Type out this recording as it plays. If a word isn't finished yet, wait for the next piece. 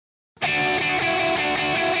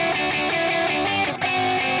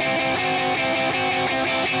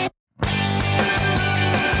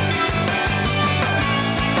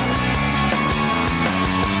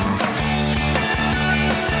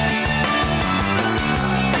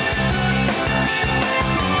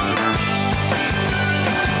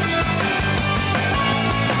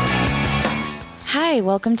Hi,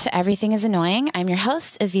 welcome to Everything is Annoying. I'm your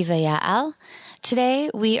host, Aviva Yael. Today,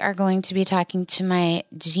 we are going to be talking to my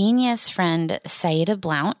genius friend, Saida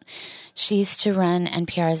Blount. She used to run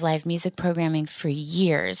NPR's live music programming for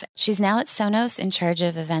years. She's now at Sonos in charge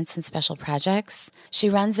of events and special projects. She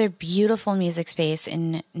runs their beautiful music space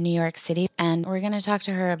in New York City, and we're going to talk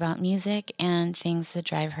to her about music and things that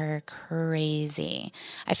drive her crazy.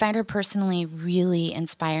 I find her personally really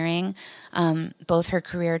inspiring, both her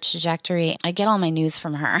career trajectory. I get all my news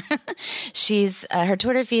from her. Her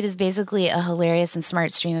Twitter feed is basically a hilarious and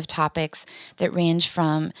smart stream of topics that range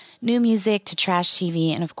from new music to trash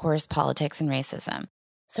TV and, of course, politics and racism.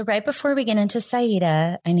 So right before we get into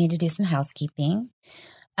Saida, I need to do some housekeeping.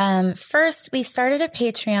 First, we started a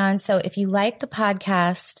Patreon. So if you like the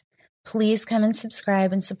podcast, please come and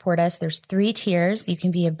subscribe and support us. There's 3 tiers. You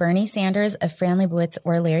can be a Bernie Sanders, a Fran Lebowitz,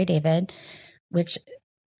 or Larry David, which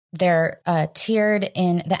they're tiered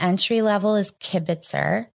in. The entry level is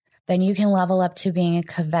Kibitzer. Then you can level up to being a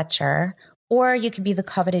Kvetcher, or you could be the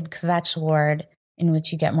coveted Kvetch Lord, in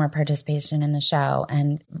which you get more participation in the show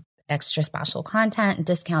and extra special content and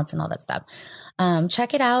discounts and all that stuff.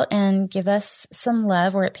 Check it out and give us some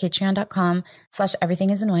love. We're at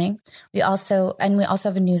patreon.com/everythingisannoying. We also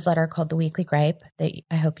have a newsletter called The Weekly Gripe that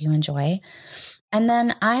I hope you enjoy. And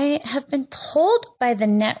then I have been told by the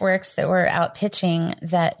networks that were out pitching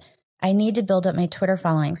that I need to build up my Twitter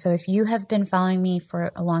following. So if you have been following me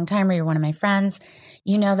for a long time or you're one of my friends,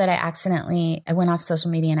 you know that I went off social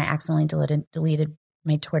media and I accidentally deleted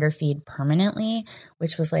my Twitter feed permanently,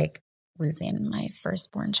 which was like losing my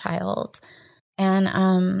firstborn child. And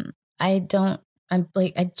I'm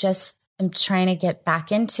trying to get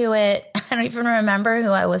back into it. I don't even remember who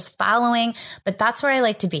I was following, but that's where I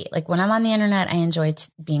like to be. Like when I'm on the internet, I enjoy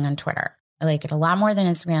being on Twitter. I like it a lot more than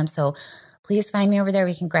Instagram. So please find me over there.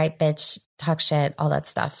 We can gripe, bitch, talk shit, all that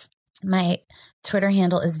stuff. My Twitter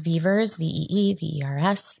handle is Veevers,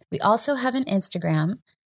 Veevers. We also have an Instagram,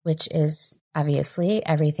 which is obviously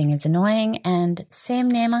Everything is Annoying, and same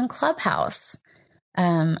name on Clubhouse.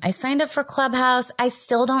 I signed up for Clubhouse. I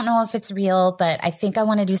still don't know if it's real, but I think I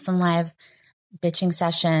want to do some live bitching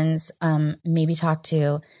sessions. Maybe talk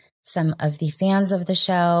to some of the fans of the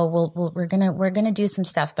show. We're gonna do some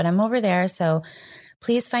stuff, but I'm over there, so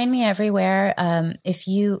please find me everywhere. If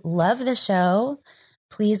you love the show,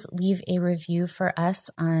 please leave a review for us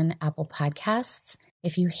on Apple Podcasts.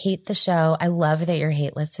 If you hate the show, I love that you're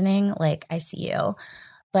hate listening. Like, I see you.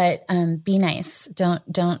 But be nice. Don't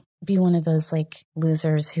be one of those like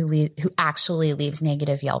losers who actually leaves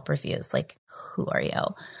negative Yelp reviews. Like, who are you?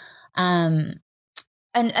 And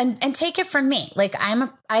take it from me. Like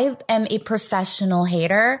I am a professional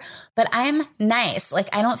hater, but I'm nice. Like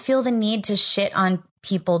I don't feel the need to shit on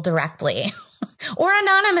people directly or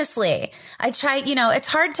anonymously. I try, it's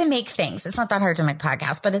hard to make things. It's not that hard to make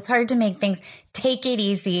podcasts, but it's hard to make things. Take it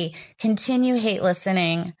easy. Continue hate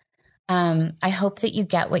listening. I hope that you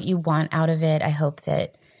get what you want out of it. I hope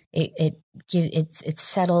that it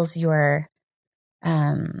settles your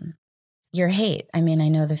hate. I mean, I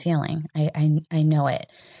know the feeling. I know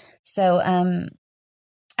it. So, all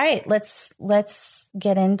right, let's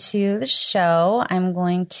get into the show. I'm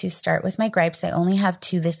going to start with my gripes. I only have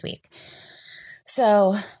 2 this week.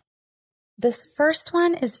 So this first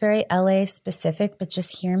one is very LA specific, but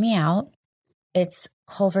just hear me out. It's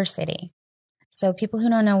Culver City. So people who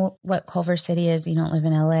don't know what Culver City is, you don't live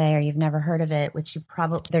in LA or you've never heard of it, which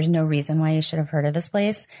there's no reason why you should have heard of this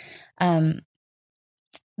place.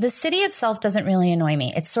 The city itself doesn't really annoy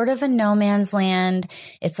me. It's sort of a no man's land.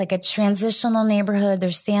 It's like a transitional neighborhood.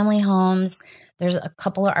 There's family homes. There's a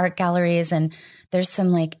couple of art galleries and there's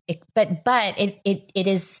some but it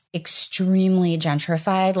is extremely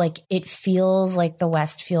gentrified. Like it feels like the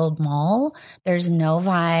Westfield Mall. There's no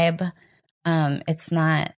vibe. It's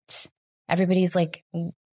not, everybody's like,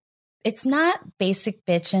 it's not basic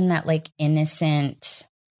bitch in that like innocent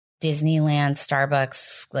Disneyland,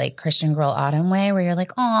 Starbucks, like Christian Girl Autumn way where you're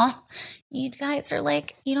like, oh, you guys are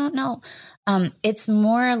like, you don't know. It's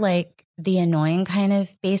more like the annoying kind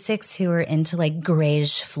of basics who are into like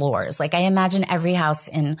grayish floors. Like I imagine every house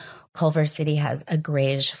in Culver City has a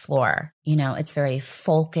grayish floor. It's very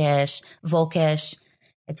folkish.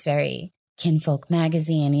 It's very Kinfolk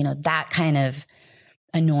magazine, that kind of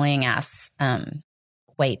annoying ass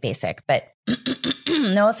white basic. But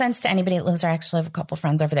no offense to anybody that lives there. I actually have a couple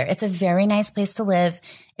friends over there. It's a very nice place to live.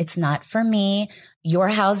 It's not for me. Your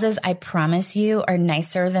houses, I promise you, are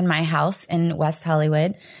nicer than my house in West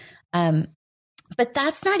Hollywood. But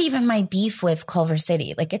that's not even my beef with Culver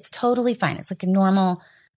City. Like it's totally fine. It's like a normal,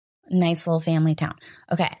 nice little family town.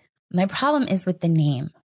 Okay. My problem is with the name.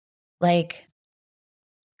 Like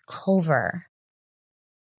Culver.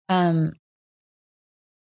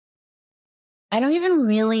 I don't even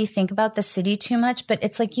really think about the city too much, but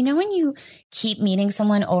it's like, when you keep meeting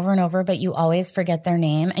someone over and over, but you always forget their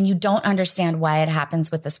name and you don't understand why it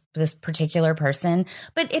happens with this particular person,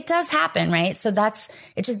 but it does happen, right? So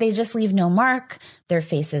they just leave no mark. Their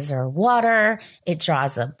faces are water. It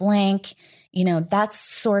draws a blank. That's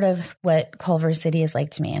sort of what Culver City is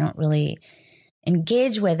like to me. I don't really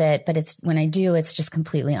engage with it, but when I do, it's just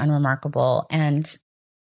completely unremarkable. And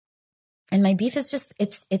my beef is just,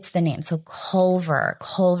 it's the name. So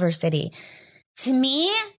Culver City. To me,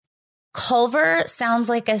 Culver sounds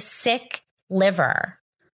like a sick liver.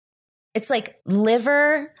 It's like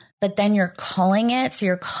liver, but then you're culling it. So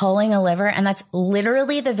you're culling a liver. And that's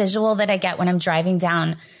literally the visual that I get when I'm driving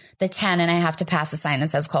down the 10 and I have to pass a sign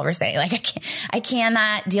that says Culver City. Like I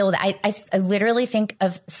cannot deal with it. I literally think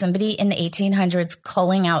of somebody in the 1800s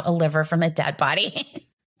culling out a liver from a dead body.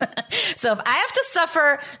 So if I have to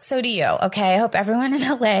suffer, so do you. Okay. I hope everyone in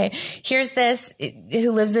LA hears this,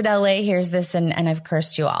 who lives in LA hears this, and I've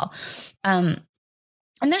cursed you all. And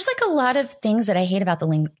there's like a lot of things that I hate about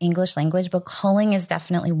the English language, but culling is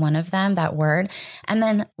definitely one of them, that word. And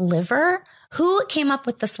then liver, who came up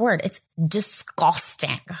with this word? It's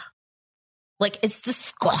disgusting. Like, it's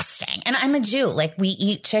disgusting. And I'm a Jew. Like, we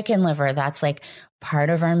eat chicken liver. That's like part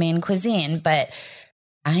of our main cuisine. But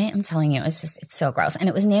I am telling you, it's so gross. And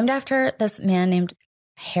it was named after this man named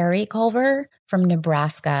Harry Culver from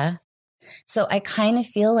Nebraska. So I kind of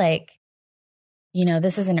feel like,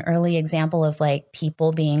 this is an early example of like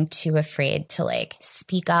people being too afraid to like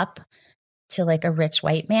speak up to like a rich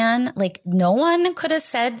white man. Like, no one could have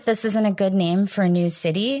said this isn't a good name for a new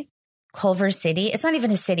city. Culver City. It's not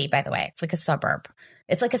even a city, by the way. It's like a suburb.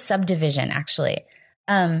 It's like a subdivision, actually.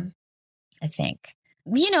 I think.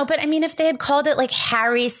 But I mean, if they had called it like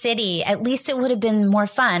Harry City, at least it would have been more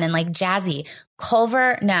fun and like jazzy.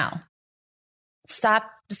 Culver, no.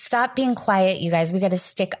 Stop being quiet, you guys. We got to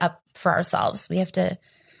stick up for ourselves. We have to.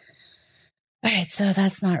 All right, so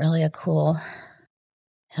that's not really a cool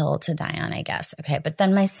hill to die on, I guess. Okay, but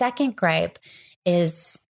then my second gripe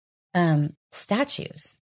is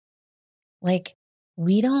statues. Like,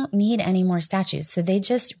 we don't need any more statues. So they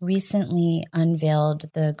just recently unveiled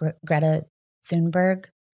the Greta Thunberg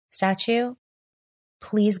statue.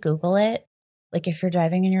 Please Google it. Like, if you're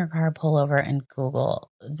driving in your car, pull over and Google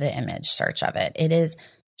the image search of it.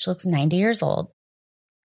 She looks 90 years old.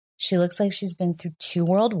 She looks like she's been through 2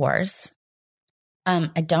 world wars.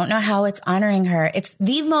 I don't know how it's honoring her. It's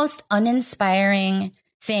the most uninspiring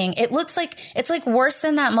thing. It's like worse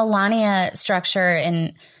than that Melania structure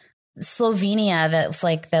in Slovenia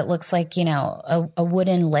that looks like, a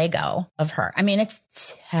wooden Lego of her. I mean, it's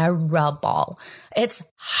terrible. It's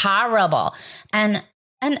horrible. And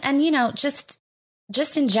just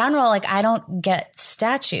in general, like, I don't get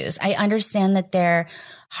statues. I understand that they're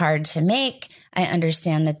hard to make. I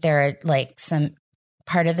understand that they're like some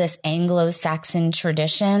part of this Anglo-Saxon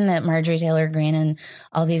tradition that Marjorie Taylor Greene and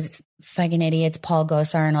all these fucking idiots, Paul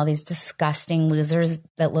Gosar and all these disgusting losers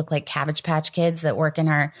that look like Cabbage Patch Kids that work in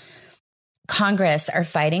our Congress are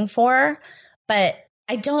fighting for. But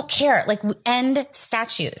I don't care. Like, end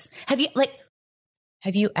statues. Have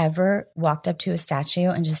you ever walked up to a statue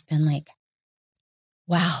and just been like,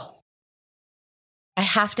 wow, I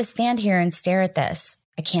have to stand here and stare at this.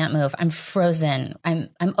 I can't move. I'm frozen. I'm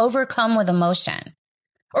overcome with emotion.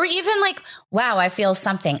 Or even like, wow, I feel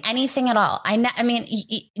something, anything at all. I mean,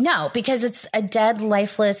 no, because it's a dead,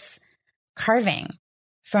 lifeless carving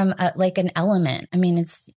from like an element. I mean,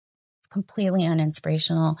 it's completely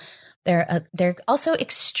uninspirational. They're also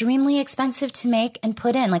extremely expensive to make and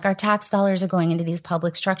put in. Like, our tax dollars are going into these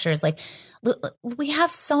public structures. Like, we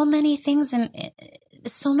have so many things and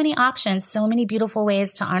so many options, so many beautiful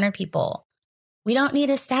ways to honor people. We don't need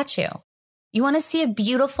a statue. You want to see a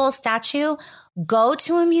beautiful statue? Go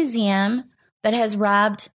to a museum that has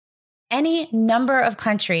robbed any number of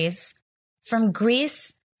countries from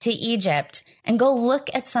Greece to Egypt and go look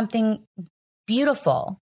at something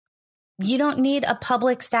beautiful. You don't need a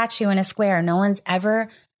public statue in a square. No one's ever.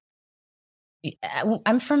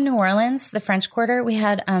 I'm from New Orleans, the French Quarter. We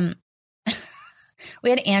had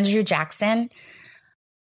Andrew Jackson.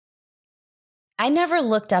 I never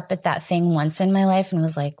looked up at that thing once in my life and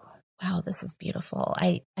was like, wow, this is beautiful.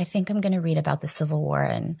 I think I'm going to read about the Civil War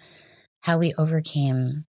and how we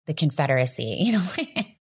overcame the Confederacy.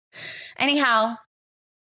 Anyhow,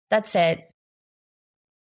 that's it.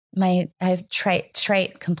 I have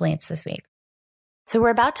trite complaints this week. So we're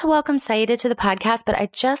about to welcome Saida to the podcast, but I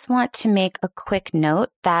just want to make a quick note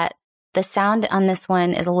that the sound on this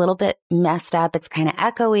one is a little bit messed up. It's kind of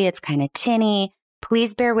echoey. It's kind of tinny.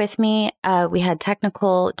 Please bear with me. We had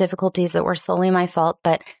technical difficulties that were solely my fault,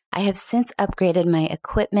 but I have since upgraded my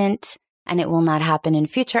equipment and it will not happen in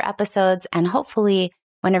future episodes. And hopefully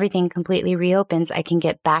when everything completely reopens, I can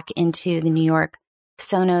get back into the New York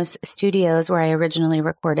Sonos studios where I originally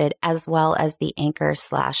recorded, as well as the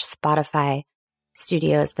Anchor/Spotify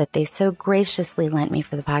studios that they so graciously lent me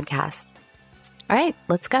for the podcast. All right,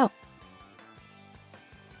 let's go.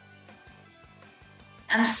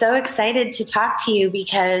 I'm so excited to talk to you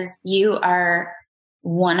because you are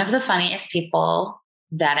one of the funniest people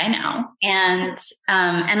that I know.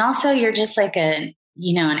 And also you're just like an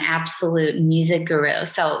absolute music guru.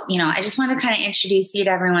 So, I just want to kind of introduce you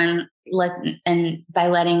to everyone by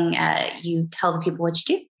letting you tell the people what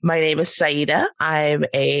you do. My name is Saida. I'm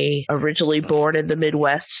originally born in the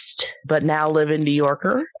Midwest, but now live in New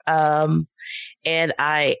Yorker. And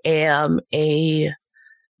I am a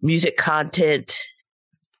music content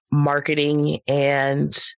marketing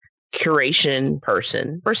and curation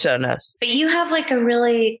person for Sonos. But you have like a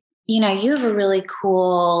really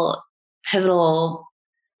cool, pivotal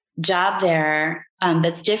job there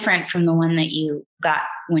that's different from the one that you got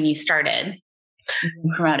when you started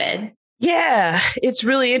promoted. Yeah, it's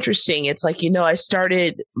really interesting. It's like, I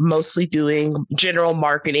started mostly doing general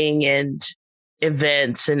marketing and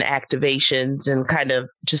events and activations and kind of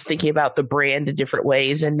just thinking about the brand in different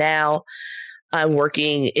ways. And now I'm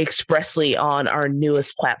working expressly on our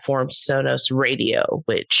newest platform, Sonos Radio,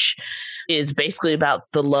 which is basically about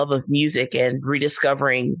the love of music and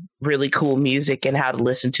rediscovering really cool music and how to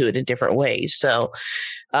listen to it in different ways. So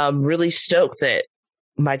I'm really stoked that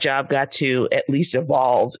my job got to at least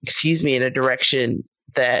evolve, in a direction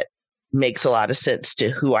that makes a lot of sense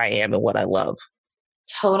to who I am and what I love.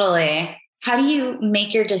 Totally. How do you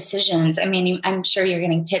make your decisions? I mean, I'm sure you're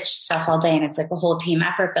getting pitched stuff all day and it's like a whole team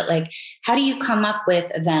effort, but like, how do you come up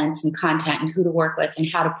with events and content and who to work with and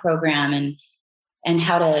how to program and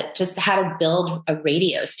how to build a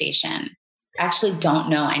radio station? I actually don't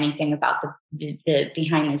know anything about the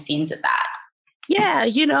behind the scenes of that. Yeah.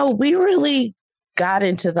 We really got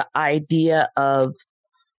into the idea of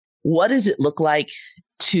what does it look like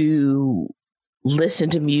to listen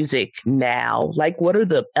to music now? Like, what are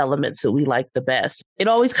the elements that we like the best? It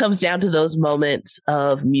always comes down to those moments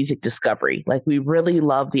of music discovery. Like, we really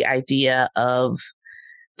love the idea of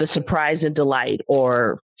the surprise and delight,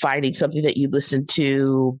 or finding something that you listened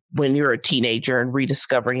to when you're a teenager and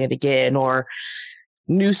rediscovering it again, or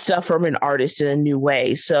new stuff from an artist in a new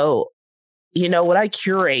way. So, when I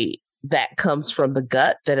curate, that comes from the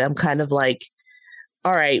gut, that I'm kind of like,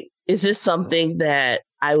 all right, is this something that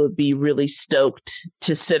I would be really stoked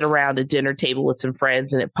to sit around a dinner table with some friends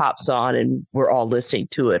and it pops on and we're all listening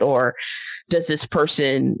to it? Or does this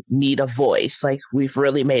person need a voice? Like, we've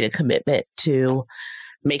really made a commitment to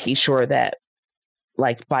making sure that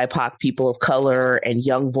like BIPOC people of color and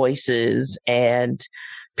young voices and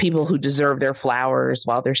people who deserve their flowers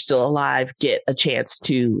while they're still alive get a chance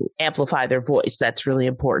to amplify their voice. That's really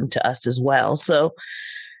important to us as well. So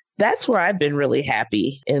that's where I've been really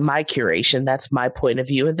happy in my curation. That's my point of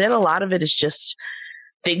view. And then a lot of it is just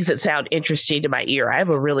things that sound interesting to my ear. I have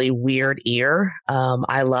a really weird ear.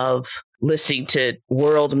 I love listening to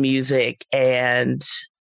world music and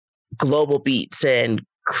global beats and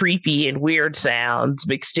creepy and weird sounds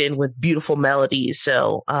mixed in with beautiful melodies.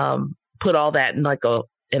 So put all that in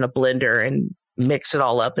in a blender and mix it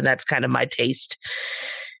all up. And that's kind of my taste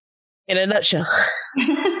in a nutshell.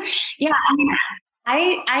 Yeah.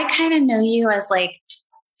 I kind of know you as like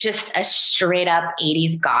just a straight up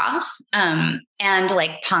 80s goth and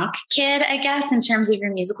like punk kid, I guess, in terms of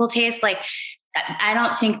your musical taste. Like, I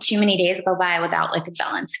don't think too many days go by without like a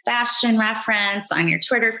Belle and Sebastian reference on your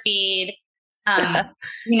Twitter feed.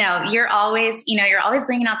 You're always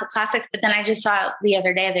bringing out the classics. But then I just saw the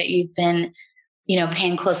other day that you've been,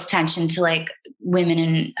 paying close attention to like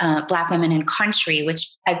women and Black women in country, which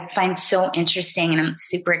I find so interesting. And I'm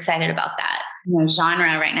super excited about that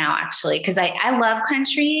genre right now, actually, because I love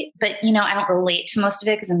country, but I don't relate to most of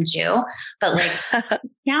it because I'm Jew. But like,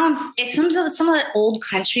 some of the old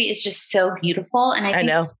country is just so beautiful, and I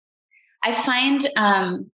know. I find,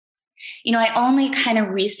 I only kind of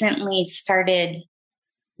recently started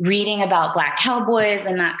reading about Black cowboys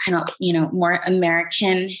and that kind of, more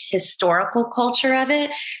American historical culture of it.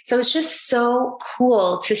 So it's just so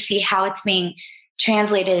cool to see how it's being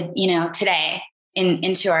translated, today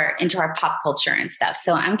into our pop culture and stuff.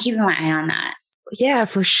 So I'm keeping my eye on that. Yeah,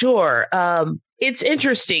 for sure. It's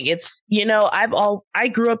interesting. It's, I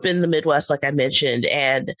grew up in the Midwest, like I mentioned,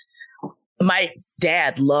 and my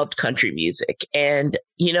dad loved country music. And,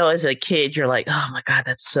 you know, as a kid, you're like, oh my God,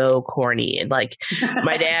 that's so corny. And like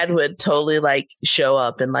my dad would totally like show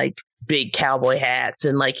up in like big cowboy hats,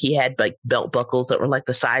 and like he had like belt buckles that were like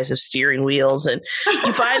the size of steering wheels. And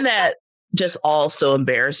you find that just all so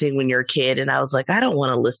embarrassing when you're a kid. And I was like, I don't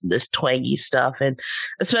want to listen to this twangy stuff. And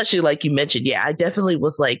especially like you mentioned, yeah, I definitely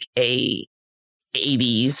was like a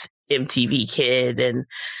 80s MTV kid and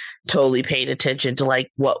totally paid attention to like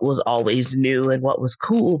what was always new and what was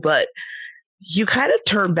cool. But you kind of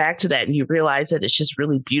turn back to that and you realize that it's just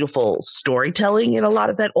really beautiful storytelling in a lot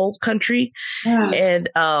of that old country. And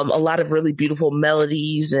a lot of really beautiful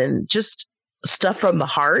melodies and just stuff from the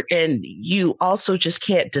heart. And you also just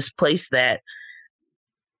can't displace that.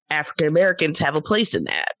 African Americans have a place in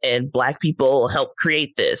that, and Black people helped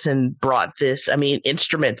create this and brought this. I mean,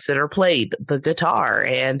 instruments that are played, the guitar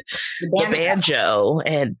and the banjo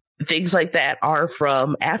and things like that are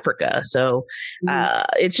from Africa. So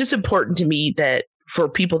it's just important to me that for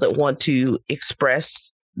people that want to express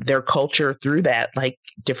their culture through that, like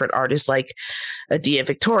different artists like Adia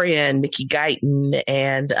Victoria and Mickey Guyton.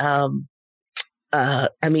 And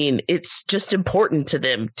I mean, it's just important to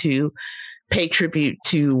them to pay tribute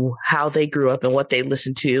to how they grew up and what they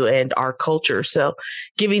listened to and our culture. So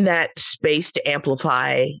giving that space to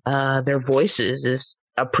amplify their voices is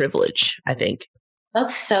a privilege, I think.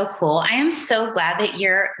 That's so cool. I am so glad that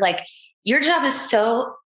you're like, your job is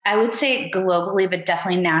so, I would say globally, but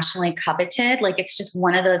definitely nationally coveted. Like it's just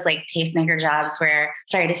one of those like tastemaker jobs where,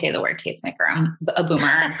 sorry to say the word tastemaker, I'm a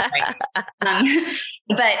boomer.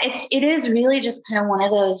 But it is really just kind of one of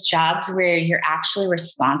those jobs where you're actually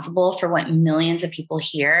responsible for what millions of people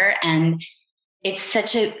hear. And it's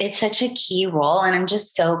such a key role. And I'm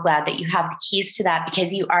just so glad that you have the keys to that,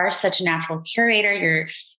 because you are such a natural curator. You're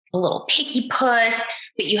a little picky puss,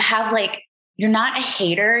 but you have like, you're not a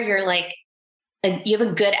hater. You're like, you have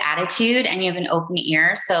a good attitude and you have an open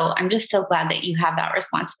ear. So I'm just so glad that you have that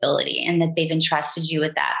responsibility and that they've entrusted you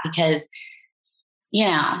with that, because,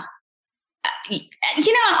 and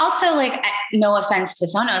also like, no offense to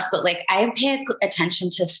Sonos, but like I pay attention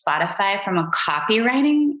to Spotify from a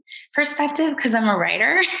copywriting perspective because I'm a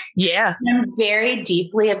writer. Yeah. And I'm very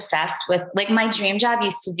deeply obsessed with, like, my dream job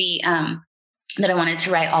used to be, that I wanted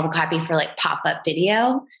to write all the copy for like pop-up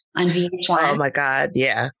video on VH1. Oh my God.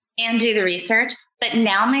 Yeah. And do the research. But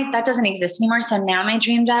now that doesn't exist anymore. So now my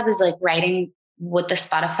dream job is like writing what the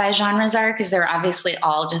Spotify genres are, because they're obviously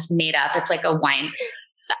all just made up. It's like a wine.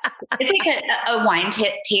 It's like a wine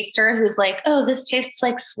taster who's like, oh, this tastes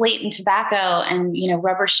like slate and tobacco and,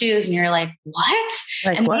 rubber shoes. And you're like, what?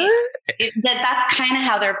 Like and what? That's kind of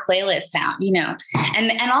how their playlists sound,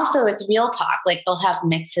 and also it's real talk. Like they'll have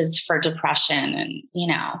mixes for depression and,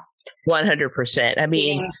 100%. I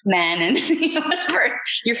mean, men and whatever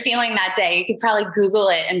you're feeling that day, you could probably Google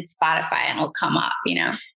it and Spotify and it'll come up,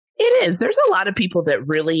 It is. There's a lot of people that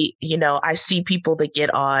really, I see people that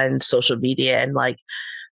get on social media and like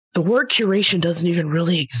the word curation doesn't even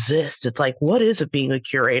really exist. It's like, what is it being a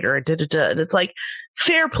curator? And it's like,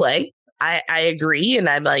 fair play. I agree. And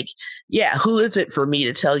I'm like, yeah, who is it for me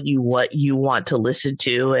to tell you what you want to listen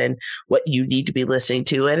to and what you need to be listening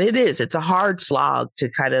to? And it's a hard slog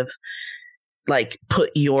to kind of like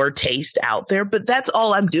put your taste out there, but that's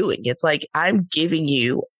all I'm doing. It's like, I'm giving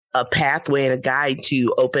you a pathway and a guide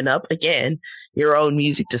to open up, again, your own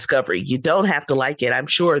music discovery. You don't have to like it. I'm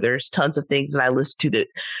sure there's tons of things that I listen to that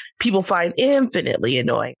people find infinitely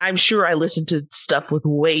annoying. I'm sure I listen to stuff with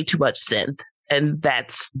way too much synth. And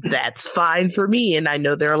that's fine for me. And I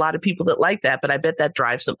know there are a lot of people that like that, but I bet that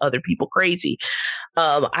drives some other people crazy.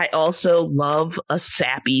 I also love a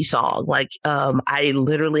sappy song. Like, I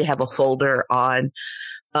literally have a folder on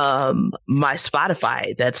my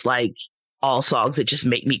Spotify that's like all songs that just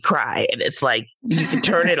make me cry. And it's like, you can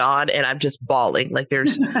turn it on and I'm just bawling. Like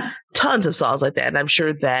there's tons of songs like that. And I'm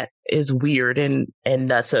sure that is weird and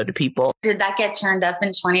nutso to people. Did that get turned up in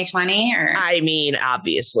 2020 or? I mean,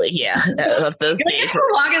 obviously, yeah. Of those days. It's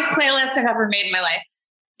the longest playlist I've ever made in my life.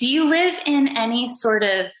 Do you live in any sort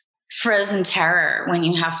of frozen terror when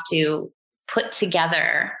you have to put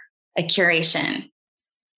together a curation?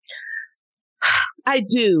 I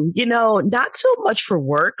do, not so much for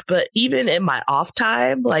work, but even in my off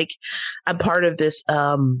time, like I'm part of this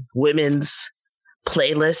women's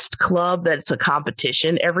playlist club that's a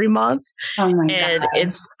competition every month. Oh my God. And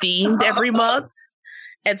it's themed every month.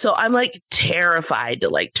 And so I'm like terrified to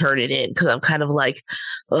like turn it in because I'm kind of like,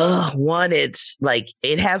 one, it's like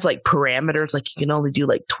it has like parameters, like you can only do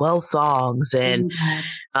like 12 songs, and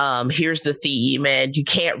here's the theme, and you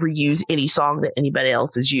can't reuse any song that anybody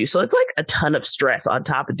else has used. So it's like a ton of stress on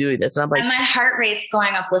top of doing this. And I'm like, and my heart rate's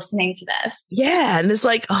going up listening to this. Yeah. And it's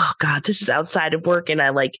like, oh God, this is outside of work. And I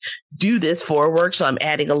like do this for work. So I'm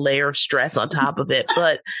adding a layer of stress on top of it.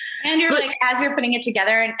 And you're like, as you're putting it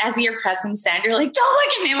together and as you're pressing send, you're like, don't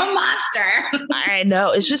look at me, I'm a monster. I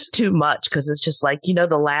know. It's just too much because it's just like,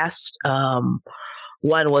 the last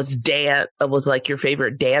one was dance. It was like your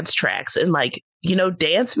favorite dance tracks. And like,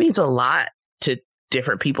 dance means a lot to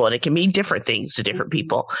different people, and it can mean different things to different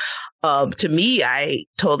people. To me, I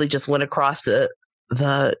totally just went across the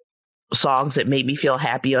songs that made me feel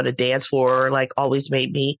happy on a dance floor, or like always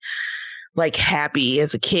made me like happy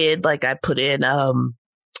as a kid. Like I put in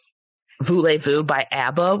Voulez-Vous by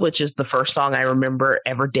ABBA, which is the first song I remember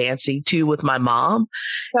ever dancing to with my mom.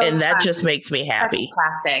 So and that just makes me happy.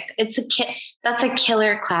 That's a classic. That's a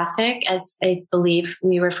killer classic, as I believe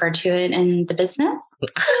we refer to it in the business.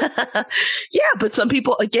 Yeah, but some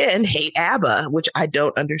people, again, hate ABBA, which I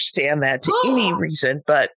don't understand that to any reason.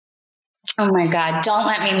 But oh my God, don't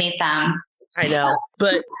let me meet them. I know.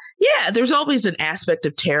 But yeah, there's always an aspect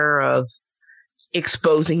of terror of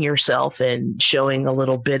exposing yourself and showing a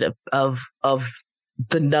little bit of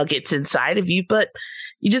the nuggets inside of you, but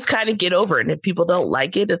you just kind of get over it. And if people don't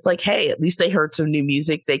like it, it's like, hey, at least they heard some new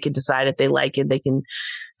music. They can decide if they like it. They can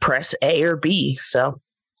press A or B. So,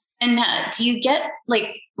 and do you get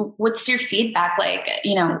like, what's your feedback like?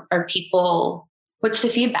 What's the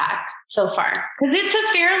feedback so far? Because it's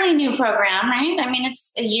a fairly new program, right? I mean,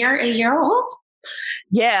 it's a year old.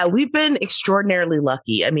 Yeah, we've been extraordinarily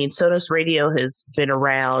lucky. I mean, Sonos Radio has been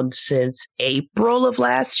around since April of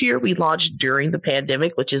last year. We launched during the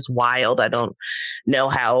pandemic, which is wild. I don't know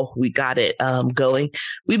how we got it going.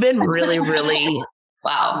 We've been really, really,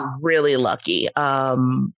 really lucky.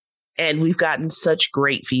 And we've gotten such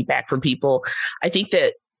great feedback from people. I think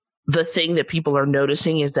that the thing that people are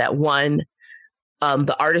noticing is that, one,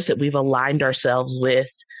 the artists that we've aligned ourselves with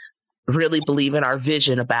really believe in our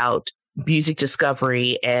vision about music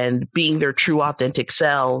discovery and being their true authentic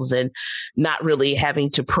selves and not really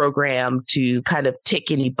having to program to kind of tick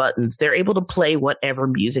any buttons. They're able to play whatever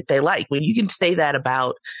music they like. When you can say that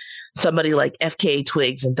about somebody like FKA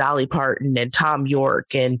Twigs and Dolly Parton and Thom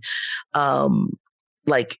Yorke and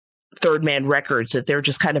like Third Man Records, that they're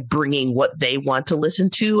just kind of bringing what they want to listen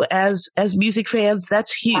to as music fans,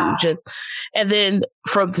 that's huge. And then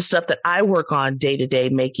from the stuff that I work on day to day,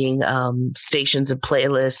 making stations and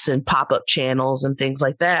playlists and pop-up channels and things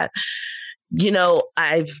like that,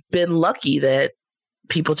 I've been lucky that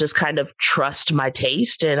people just kind of trust my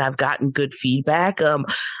taste, and I've gotten good feedback.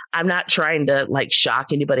 I'm not trying to like shock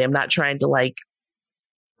anybody. I'm not trying to like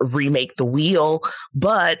remake the wheel,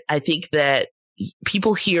 but I think that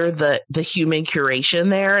people hear the human curation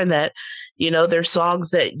there, and that, there's songs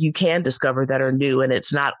that you can discover that are new, and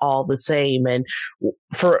it's not all the same. And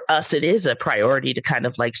for us, it is a priority to kind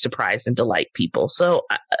of like surprise and delight people. So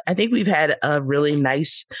I think we've had a really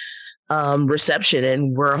nice reception,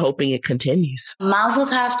 and we're hoping it continues. Mazel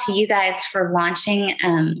tov to you guys for launching,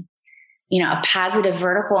 a positive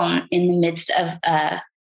vertical in the midst of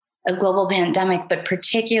a global pandemic, but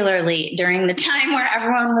particularly during the time where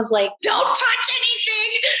everyone was like, don't touch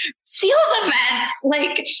anything, seal the vents,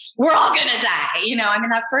 like we're all going to die. I mean,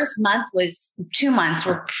 that first 2 months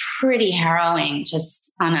were pretty harrowing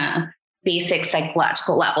just on a basic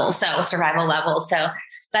psychological level. So survival level. So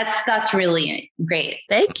that's really great.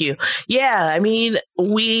 Thank you. Yeah. I mean,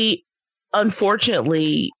 we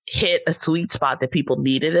unfortunately hit a sweet spot that people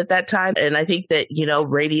needed at that time. And I think that,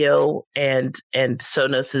 radio and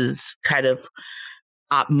Sonos's kind of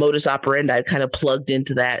modus operandi kind of plugged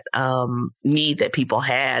into that need that people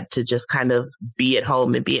had to just kind of be at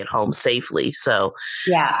home and be at home safely. So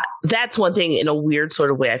yeah, that's one thing in a weird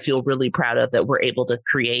sort of way I feel really proud of, that we're able to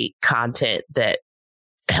create content that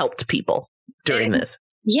helped people during this.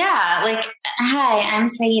 Yeah, like, hi, I'm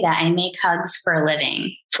Saida. I make hugs for a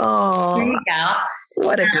living. Oh, there you go.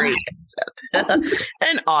 What a great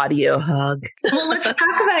an audio hug. Well, let's talk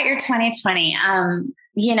about your 2020. I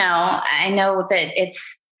know that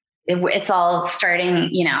it's all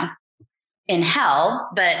starting, in hell,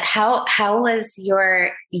 but how was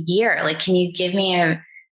your year? Like, can you give me a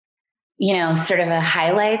sort of a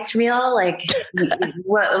highlights reel? Like,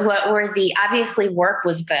 what were obviously work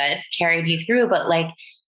was good, carried you through, but like,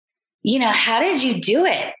 how did you do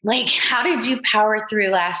it? Like, how did you power through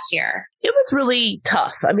last year? It was really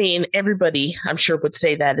tough. I mean, everybody, I'm sure, would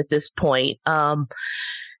say that at this point.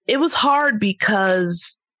 it was hard because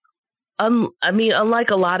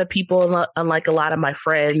unlike a lot of people, unlike a lot of my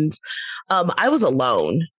friends, I was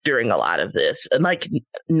alone during a lot of this, and like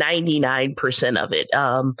 99% of it.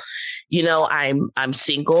 I'm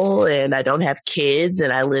single and I don't have kids,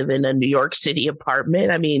 and I live in a New York City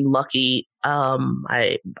apartment. I mean, lucky, I'm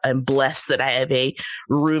blessed that I have a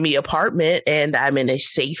roomy apartment and I'm in a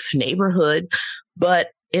safe neighborhood, but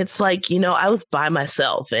it's like, I was by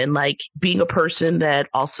myself, and like being a person that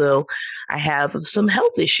also I have some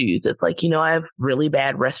health issues. It's like, I have really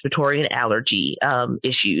bad respiratory and allergy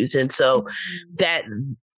issues. And so that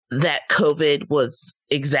COVID was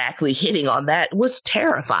exactly hitting on that was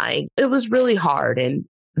terrifying. It was really hard. And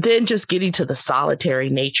then just getting to the solitary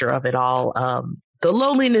nature of it all, the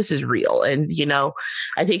loneliness is real. And,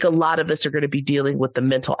 I think a lot of us are going to be dealing with the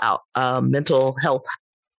mental health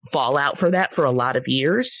fallout for that for a lot of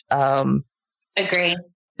years. Agree.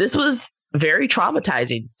 This was very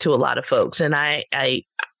traumatizing to a lot of folks. And I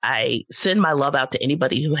send my love out to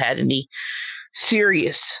anybody who had any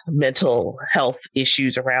serious mental health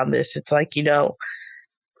issues around this. It's like,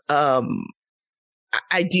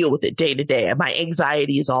 I deal with it day to day. My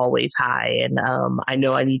anxiety is always high, and I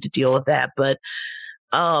know I need to deal with that. But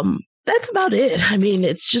that's about it. I mean,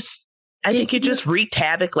 it's just, I think it just wreaked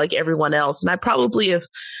havoc like everyone else. And I probably have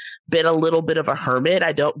been a little bit of a hermit.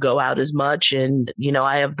 I don't go out as much. And,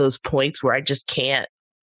 I have those points where I just can't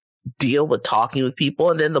deal with talking with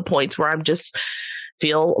people. And then the points where I'm just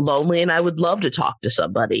feel lonely and I would love to talk to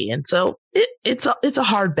somebody. And so it's a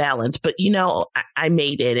hard balance, but I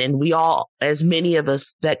made it, and we all, as many of us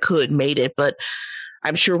that could, made it. But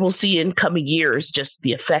I'm sure we'll see in coming years just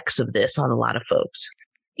the effects of this on a lot of folks.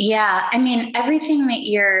 Yeah. I mean, everything that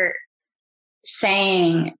you're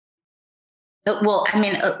saying, well, I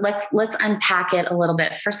mean, let's unpack it a little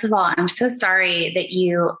bit. First of all, I'm so sorry that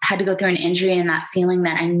you had to go through an injury and that feeling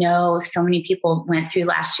that I know so many people went through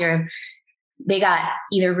last year. They got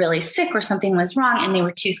either really sick or something was wrong and they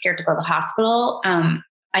were too scared to go to the hospital.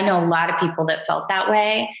 I know a lot of people that felt that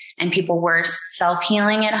way, and people were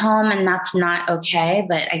self-healing at home, and that's not okay.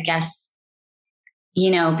 But I guess,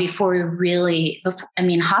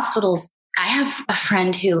 hospitals, I have a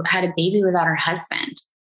friend who had a baby without her husband.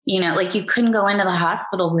 Like you couldn't go into the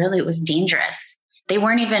hospital. Really, it was dangerous. They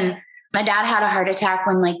weren't even, my dad had a heart attack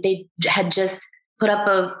when like they had just put up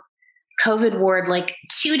a COVID ward like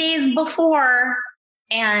 2 days before.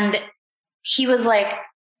 And he was like,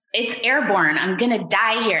 it's airborne. I'm going to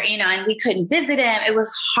die here, and we couldn't visit him. It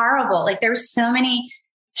was horrible. Like there were so many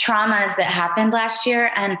traumas that happened last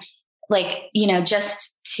year. And like,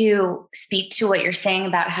 just to speak to what you're saying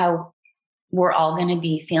about how we're all going to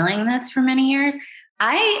be feeling this for many years.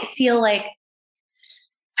 I feel like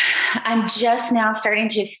I'm just now starting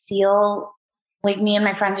to feel like me and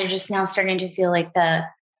my friends are just now starting to feel like the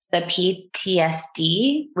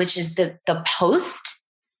PTSD, which is the post,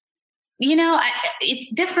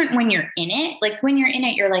 it's different when you're in it. Like when you're in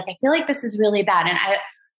it, you're like, I feel like this is really bad. And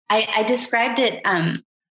I described it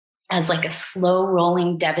as like a slow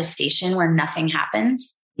rolling devastation where nothing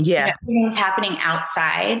happens. Yeah. Everything's happening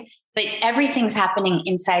outside, but everything's happening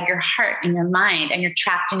inside your heart and your mind, and you're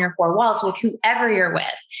trapped in your four walls with whoever you're with.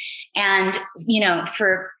 And,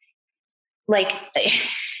 for like,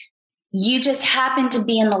 you just happen to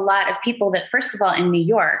be in the lot of people that, first of all, in New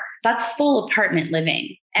York, that's full apartment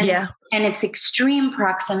living. And, and it's extreme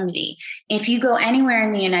proximity. If you go anywhere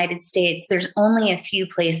in the United States, there's only a few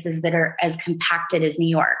places that are as compacted as New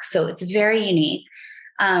York. So it's very unique.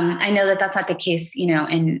 I know that that's not the case,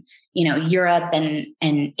 in, Europe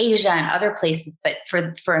and Asia and other places, but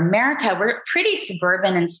for America, we're pretty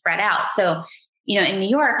suburban and spread out. So, in New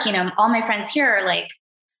York, all my friends here are like,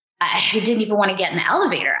 I didn't even want to get in the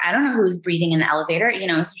elevator. I don't know who was breathing in the elevator,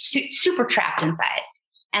 super trapped inside.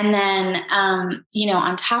 And then,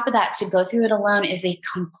 on top of that, to go through it alone is a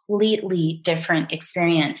completely different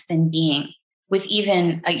experience than being with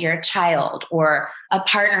even your child or a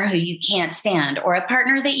partner who you can't stand, or a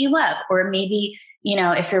partner that you love, or maybe,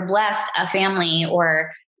 if you're blessed, a family,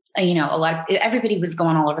 or, everybody was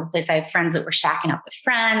going all over the place. I have friends that were shacking up with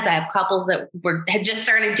friends. I have couples that had just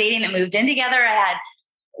started dating that moved in together. I had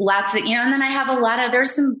lots of, and then I have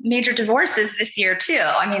there's some major divorces this year too.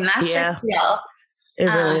 I mean, that's just real. It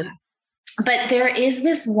really is. But there is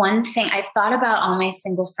this one thing I've thought about all my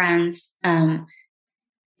single friends,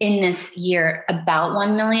 in this year about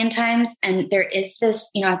 1 million times. And there is this,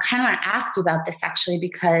 I kind of want to ask you about this actually,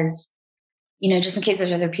 because, just in case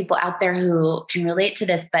there's other people out there who can relate to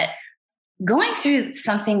this, but going through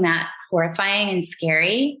something that horrifying and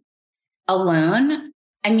scary alone,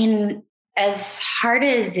 I mean, as hard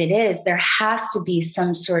as it is, there has to be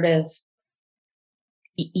some sort of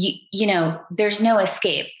you know, there's no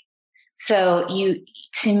escape. So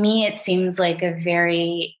to me, it seems like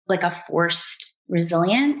like a forced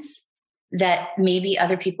resilience that maybe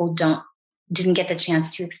other people didn't get the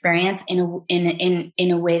chance to experience in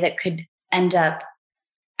a way that could end up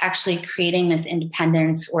actually creating this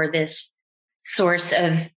independence or this source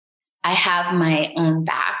of, I have my own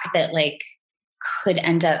back, that like could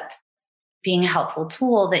end up being a helpful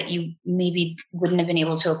tool that you maybe wouldn't have been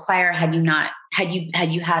able to acquire had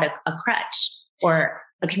you had a crutch or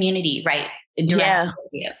a community, right? Yeah.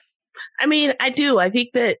 I mean, I do. I think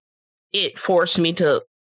that it forced me to,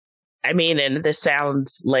 I mean, and this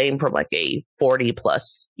sounds lame from like a 40 plus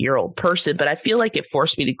year old person, but I feel like it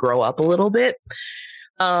forced me to grow up a little bit.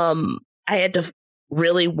 I had to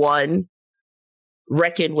really,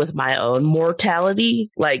 reckon with my own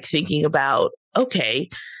mortality, like thinking about, okay,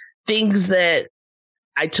 things that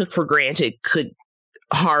I took for granted could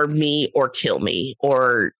harm me or kill me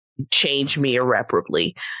or change me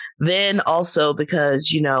irreparably. Then also because,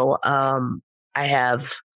 you know, I have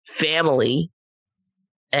family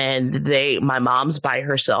and my mom's by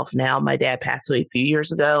herself now. My dad passed away a few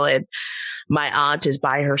years ago and my aunt is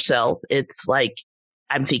by herself. It's like,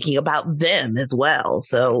 I'm thinking about them as well.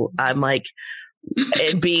 So I'm like,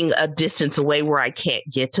 and being a distance away where I can't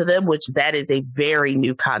get to them, which that is a very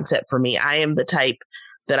new concept for me. I am the type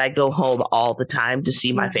that I go home all the time to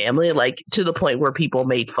see my family, like to the point where people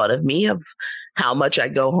made fun of me of how much I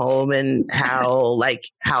go home and how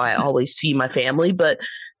I always see my family. But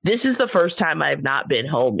this is the first time I've not been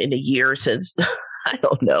home in a year since, I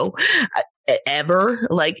don't know, ever,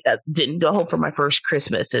 didn't go home for my first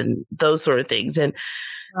Christmas and those sort of things. And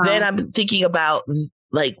then I'm thinking about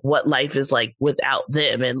like what life is like without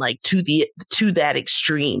them, and like to that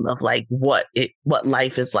extreme of like what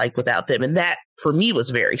life is like without them. And that for me was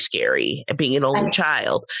very scary, being an only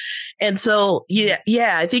child. And so, yeah,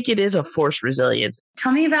 I think it is a forced resilience.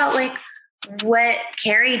 Tell me about like what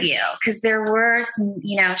carried you, because there were some,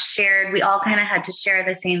 we all kind of had to share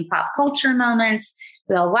the same pop culture moments.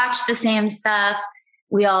 We all watched the same stuff.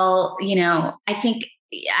 We all, I think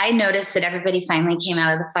I noticed that everybody finally came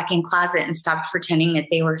out of the fucking closet and stopped pretending that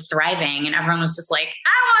they were thriving. And everyone was just like,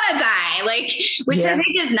 I want to die. Which I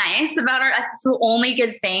think is nice about it's the only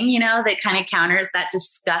good thing, that kind of counters that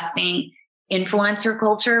disgusting influencer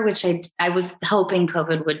culture, which I was hoping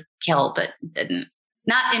COVID would kill, but didn't.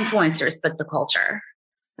 Not influencers, but the culture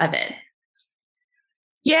of it.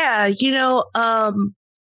 Yeah.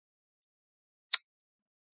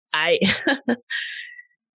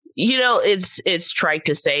 It's trite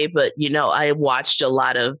to say, but, I watched a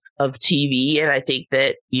lot of TV, and I think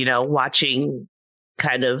that, watching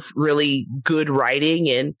kind of really good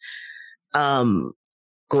writing and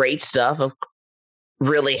great stuff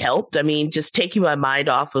really helped. I mean, just taking my mind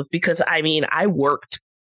off of, because I worked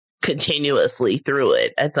continuously through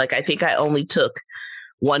it. It's like, I think I only took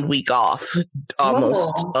 1 week off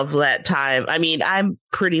almost of that time. I mean, I'm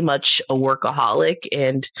pretty much a workaholic,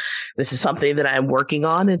 and this is something that I'm working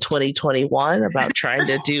on in 2021 about trying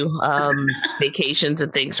to do vacations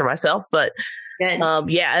and things for myself. But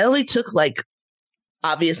I only took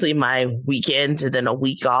obviously my weekends and then a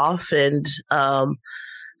week off. And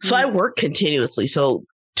so I worked continuously. So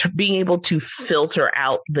being able to filter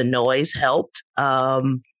out the noise helped.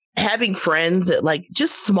 Having friends that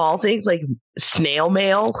just small things like snail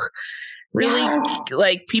mail, really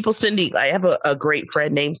people sending. I have a great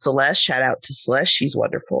friend named Celeste. Shout out to Celeste. She's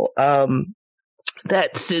wonderful. That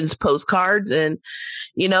sends postcards, and,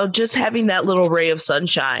 just having that little ray of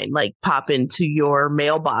sunshine, pop into your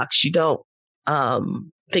mailbox. You don't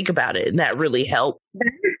think about it. And that really helped.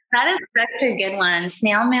 That is such a good one.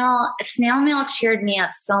 Snail mail cheered me up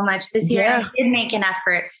so much this year. I did make an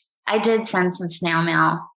effort. I did send some snail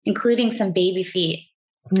mail, including some baby feet.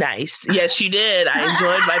 Nice. Yes, you did. I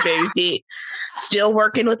enjoyed my baby feet. Still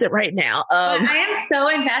working with it right now. I am so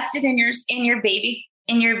invested in your baby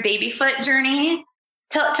foot journey.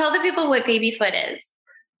 Tell the people what baby foot is.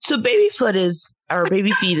 So baby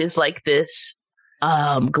feet is like this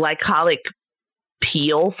glycolic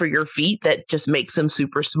peel for your feet that just makes them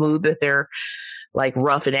super smooth if they're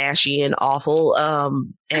rough and ashy and awful.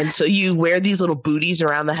 And so you wear these little booties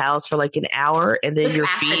around the house for an hour, and then your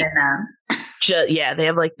feet they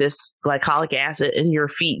have this glycolic acid, and your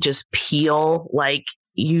feet just peel like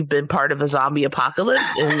you've been part of a zombie apocalypse.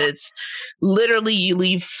 And it's literally, you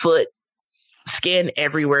leave foot skin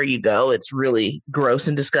everywhere you go. It's really gross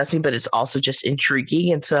and disgusting, but it's also just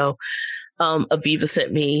intriguing. And so Aviva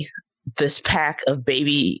sent me this pack of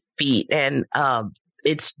baby feet, and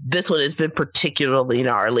this one has been particularly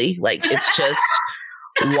gnarly. It's just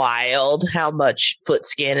wild how much foot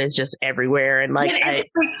skin is just everywhere. And like,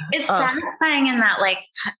 it's satisfying in that like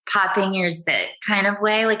popping your zit kind of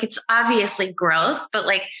way. Like it's obviously gross, but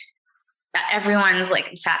like everyone's like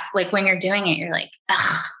obsessed. Like when you're doing it, you're like,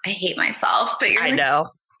 ugh, I hate myself. But you're know.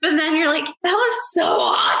 But then you're like, that was so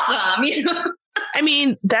awesome. You know? I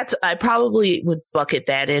mean, I probably would bucket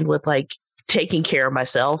that in with like taking care of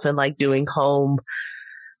myself and like doing home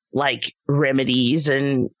like remedies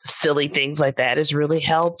and silly things like that has really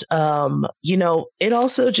helped. You know, it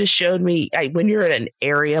also just showed me when you're in an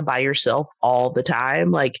area by yourself all the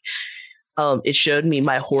time, like it showed me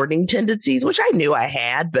my hoarding tendencies, which I knew I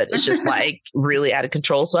had, but it's just like really out of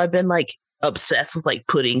control. So I've been like obsessed with like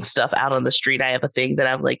putting stuff out on the street. I have a thing that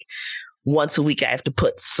I'm like, once a week I have to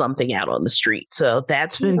put something out on the street. So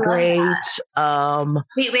that's been great.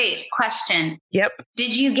 Wait, question. Yep.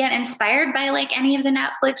 Did you get inspired by like any of the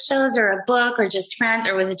Netflix shows or a book or just friends,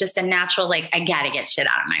 or was it just a natural, like, I got to get shit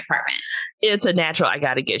out of my apartment? It's a natural, I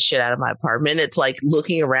got to get shit out of my apartment. It's like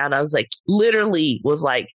looking around, I was like, literally was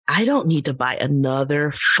like, I don't need to buy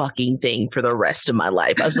another fucking thing for the rest of my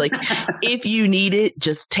life. I was like, if you need it,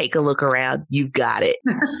 just take a look around. You've got it.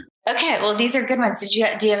 Okay, well, these are good ones. Do you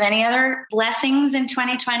have any other blessings in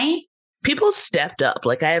 2020? People stepped up.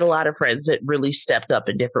 Like I had a lot of friends that really stepped up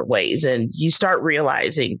in different ways. And you start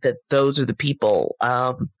realizing that those are the people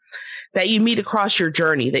that you meet across your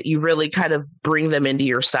journey, that you really kind of bring them into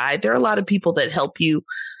your side. There are a lot of people that help you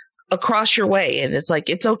across your way. And it's like,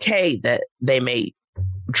 it's okay that they may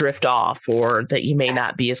drift off or that you may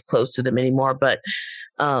not be as close to them anymore. But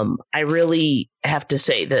I really have to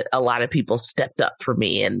say that a lot of people stepped up for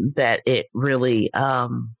me and that it really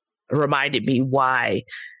reminded me why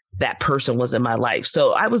that person was in my life.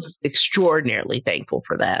 So I was extraordinarily thankful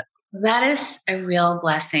for that. That is a real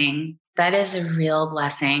blessing. That is a real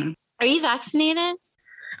blessing. Are you vaccinated?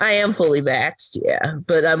 I am fully vaxxed, yeah.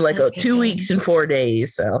 But I'm like, okay, 2 weeks and 4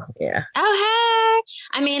 days, so yeah. Oh,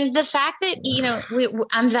 hey. I mean, the fact that, you know,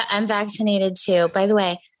 I'm vaccinated too. By the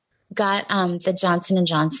way, got the Johnson &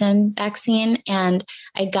 Johnson vaccine, and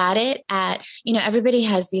I got it at, you know, everybody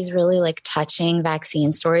has these really like touching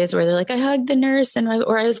vaccine stories where they're like, I hugged the nurse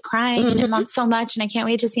or I was crying and it meant so much and I can't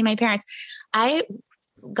wait to see my parents. I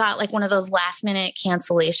got like one of those last minute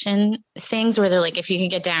cancellation things where they're like, if you can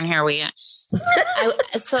get down here,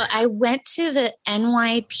 so I went to the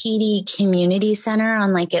NYPD Community Center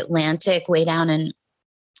on like Atlantic, way down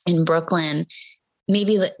in Brooklyn,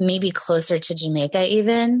 maybe closer to Jamaica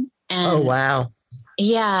even. And, oh, wow.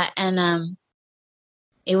 Yeah. And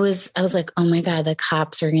I was like, oh my God, the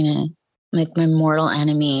cops are going to, like, my mortal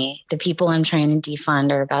enemy, the people I'm trying to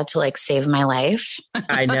defund are about to like save my life.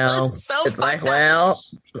 I know. So it's like, well.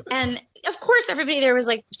 And of course, everybody there was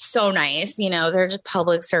like so nice, you know, they're just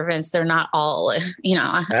public servants. They're not all, you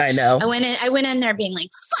know. I know. I went in there being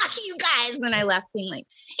like, fuck you guys. And then I left being like,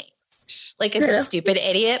 like a stupid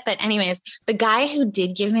idiot. But anyways, the guy who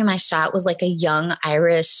did give me my shot was like a young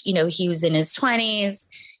Irish, you know, he was in his 20s.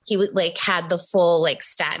 He was like, had the full like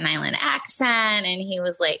Staten Island accent. And he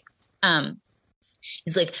was like,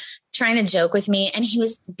 he's like trying to joke with me. And he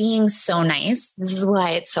was being so nice. This is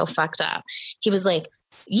why it's so fucked up. He was like,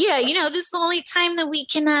 yeah, you know, this is the only time that we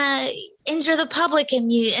can injure the public and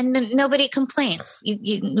nobody complains.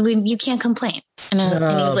 You can't complain. And he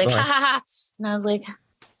was like, ha ha ha. And I was like,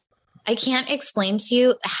 I can't explain to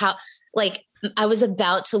you how, like, I was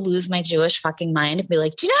about to lose my Jewish fucking mind and be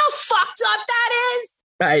like, do you know how fucked up that is?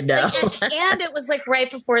 I know. Like, and it was like right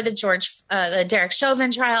before the Derek Chauvin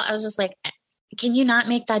trial. I was just like, can you not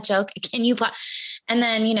make that joke? Can you? And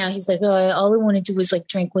then, you know, he's like, oh, all I want to do is like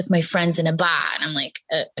drink with my friends in a bar. And I'm like,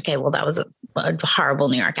 okay, well, that was a horrible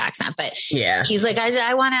New York accent. But yeah, he's like, I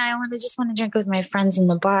just want to drink with my friends in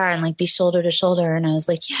the bar and like be shoulder to shoulder. And I was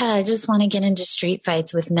like, yeah, I just want to get into street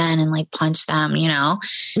fights with men and like punch them, you know?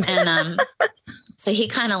 And so he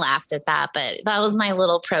kind of laughed at that, but that was my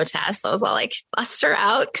little protest. I was all like, bust her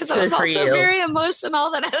out, because I was also very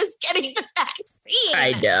emotional that I was getting the vaccine.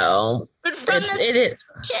 I know. But from this kid.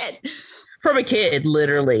 From a kid,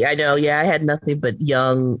 literally. I know. Yeah, I had nothing but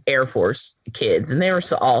young Air Force kids, and they were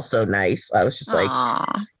all so nice. I was just like,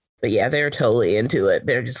 aww. But yeah, they're totally into it.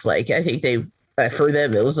 They're just like, I think for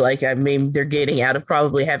them, it was like, I mean, they're getting out of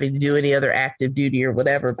probably having to do any other active duty or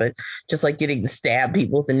whatever, but just like getting to stab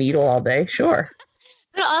people with a needle all day. Sure.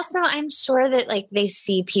 But also, I'm sure that like they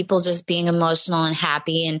see people just being emotional and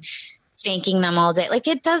happy and thanking them all day. Like,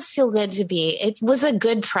 it does feel good to be. It was a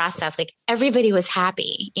good process. Like, everybody was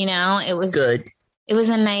happy, you know. It was good. It was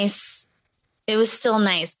it was still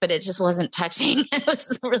nice, but it just wasn't touching. It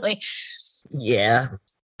was really. Yeah.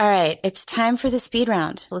 All right, it's time for the speed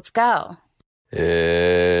round. Let's go.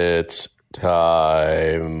 It's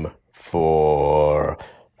Time for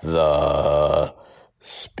the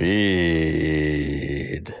speed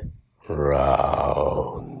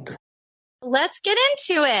round. Let's get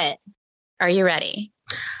into it. Are you ready?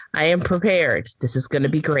 I am prepared. This is going to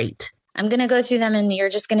be great. I'm going to go through them and you're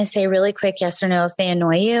just going to say really quick yes or no if they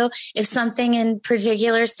annoy you. If something in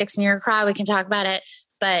particular sticks in your craw, we can talk about it.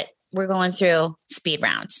 But we're going through speed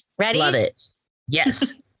rounds. Ready? Love it. Yes.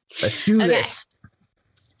 Let's do this.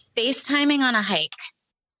 FaceTiming on a hike.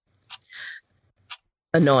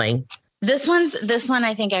 Annoying. This one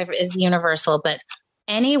I think is universal, but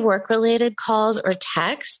any work-related calls or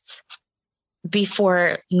texts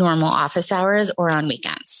before normal office hours or on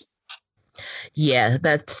weekends. Yeah,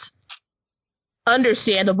 that's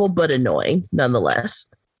understandable, but annoying nonetheless.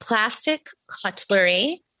 Plastic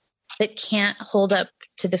cutlery that can't hold up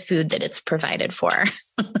to the food that it's provided for.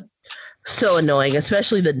 So annoying,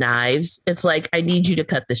 especially the knives. It's like, I need you to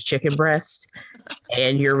cut this chicken breast,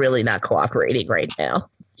 and you're really not cooperating right now.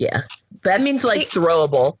 Yeah, that's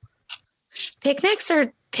throwable. Picnics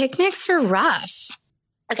are rough.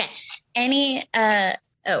 Okay,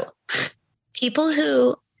 people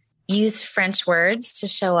who use French words to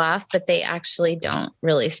show off, but they actually don't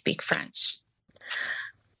really speak French.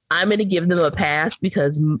 I'm going to give them a pass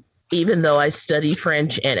because even though I studied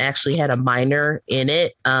French and actually had a minor in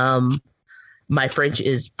it, my French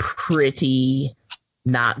is pretty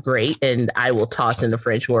not great, and I will toss in the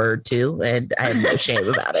French word too, and I have no shame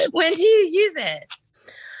about it. When do you use it?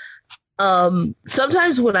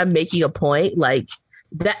 Sometimes when I'm making a point, like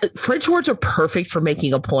that, French words are perfect for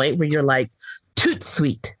making a point where you're like, tout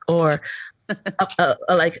suite, or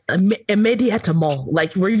like immédiatement,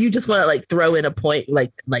 like where you just want to like throw in a point,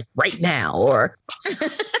 like right now, or.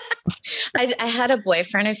 I had a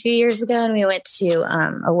boyfriend a few years ago, and we went to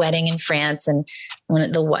a wedding in France, and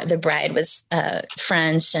the bride was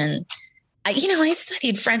French, and I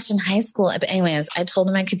studied French in high school. But anyways, I told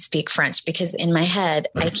him I could speak French because in my head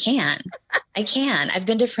I can. I've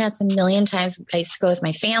been to France a million times. I used to go with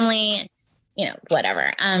my family.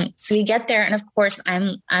 Whatever. So we get there, and of course,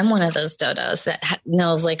 I'm one of those dodos that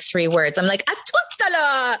knows like 3 words. I'm like, "A tout à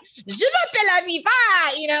l'heure, je m'appelle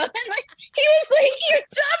Aviva," and like he was like, "You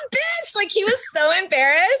dumb bitch!" Like he was so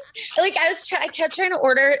embarrassed. Like I kept trying to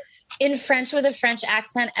order in French with a French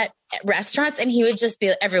accent at restaurants, and he would just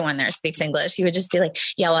be. Everyone there speaks English. He would just be like,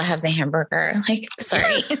 "Yeah, we'll have the hamburger." Like,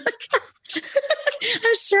 sorry.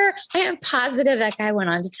 I'm sure. I am positive that guy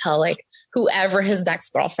went on to tell like whoever his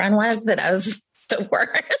next girlfriend was that I was the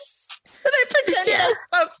worst. That I pretended I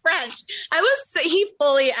spoke French. I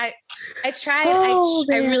tried.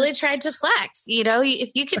 I really tried to flex.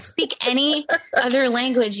 If you could speak any other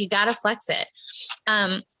language, you got to flex it.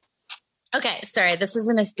 Okay, sorry, this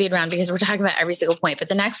isn't a speed round because we're talking about every single point. But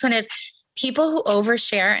the next one is people who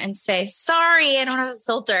overshare and say, "Sorry, I don't have a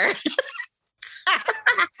filter."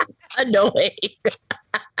 Annoying.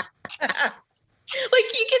 Like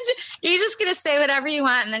you're just gonna say whatever you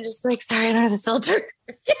want and then just be like, "Sorry, I don't have a filter."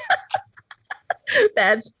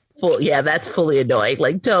 That's fully annoying.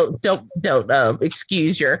 Like don't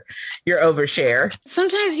excuse your overshare.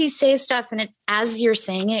 Sometimes you say stuff and it's as you're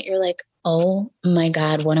saying it, you're like, "Oh my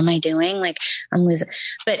God, what am I doing? Like I'm losing."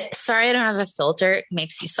 But "sorry, I don't have a filter"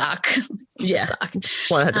 makes you suck. Suck.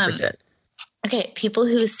 100%. Okay, people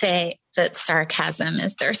who say that sarcasm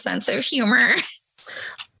is their sense of humor.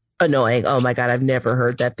 Annoying. Oh my God, I've never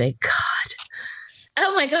heard that. Thank God.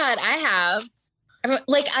 Oh my God, I have.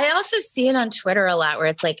 Like I also see it on Twitter a lot where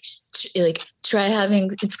it's like try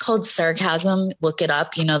having, it's called sarcasm. Look it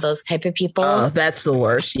up. Those type of people. Oh, that's the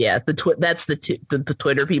worst. Yeah, that's the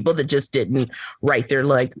Twitter people that just didn't write their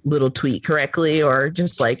like little tweet correctly, or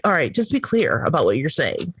just like, all right, just be clear about what you're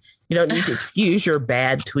saying. You don't need to excuse your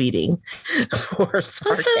bad tweeting for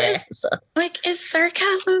sarcasm. Is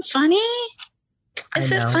sarcasm funny?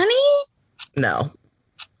 Is it funny? No.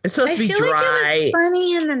 It's supposed to be dry. I feel like it was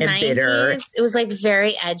funny in the 90s. Bitter. It was like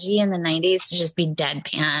very edgy in the 90s to just be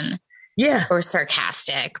deadpan. Yeah. Or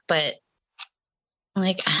sarcastic. But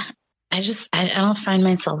like, I don't find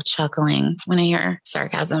myself chuckling when I hear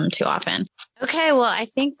sarcasm too often. Okay, well, I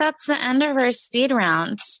think that's the end of our speed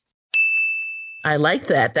round. I like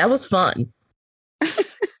that. That was fun.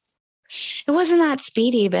 It wasn't that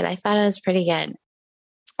speedy, but I thought it was pretty good.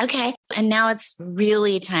 Okay. And now it's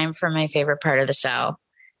really time for my favorite part of the show.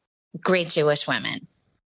 Great Jewish women.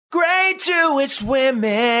 Great Jewish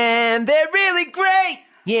women. They're really great.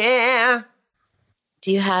 Yeah.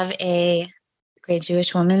 Do you have a great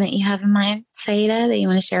Jewish woman that you have in mind, Saida, that you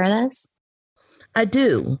want to share with us? I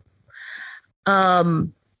do. I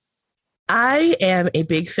am a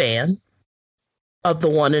big fan of the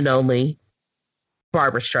one and only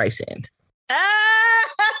Barbra Streisand.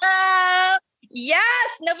 Yes,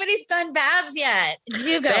 nobody's done Babs yet.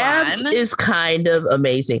 Do go Babs on. is kind of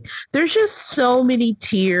amazing. There's just so many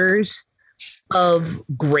tiers of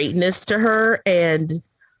greatness to her. And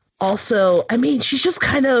also, I mean, she's just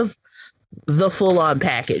kind of the full on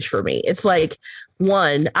package for me. It's like,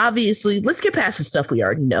 one, obviously, let's get past the stuff we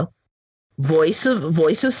already know. Voice of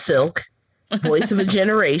Silk, voice of a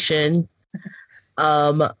generation,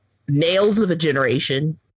 nails of a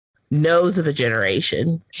generation, nose of a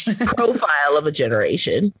generation, profile of a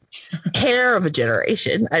generation, hair of a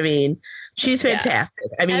generation. I mean, she's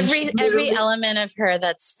fantastic. I mean, every element of her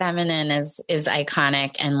that's feminine is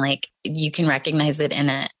iconic, and like you can recognize it in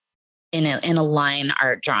a line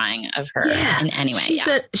art drawing of her in any way.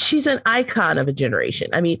 She's an icon of a generation.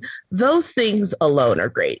 I mean, those things alone are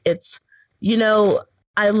great. It's, you know,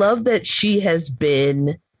 I love that she has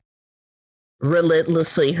been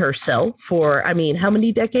relentlessly herself for, I mean, how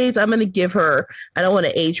many decades? I'm going to give her, I don't want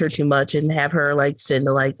to age her too much and have her like send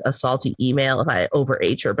like a salty email if I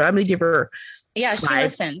overage her, but I'm going to give her she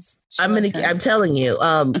listens. I'm telling you,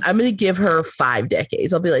 I'm going to give her 5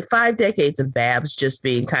 decades. I'll be like 5 decades of Babs just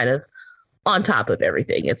being kind of on top of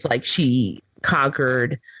everything. It's like she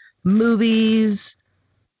conquered movies,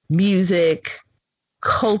 music,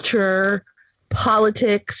 culture,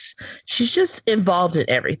 politics. She's just involved in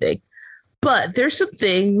everything. But there's some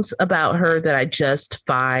things about her that I just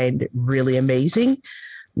find really amazing.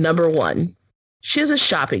 Number one, she has a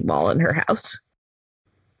shopping mall in her house.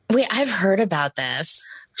 Wait, I've heard about this.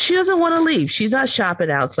 She doesn't want to leave. She's not shopping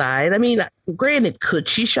outside. I mean, granted, could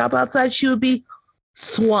she shop outside? She would be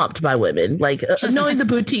swamped by women. Like, knowing the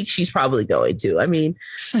boutique she's probably going to. I mean,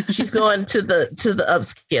 she's going to the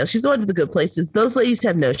upscale. She's going to the good places. Those ladies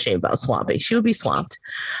have no shame about swamping. She would be swamped.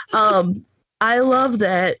 I love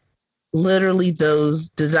that literally those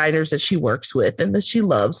designers that she works with and that she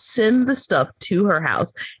loves send the stuff to her house,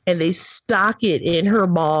 and they stock it in her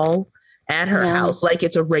mall at her house like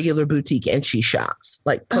it's a regular boutique, and she shops.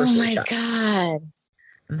 Like, personally shops. God.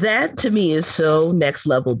 That to me is so next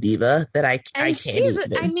level diva that I can't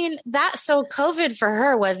even. I mean, so COVID for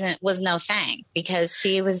her was no thing, because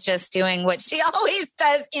she was just doing what she always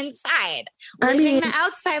does inside, living the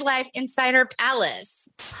outside life inside her palace.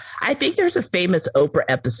 I think there's a famous Oprah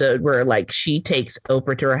episode where like she takes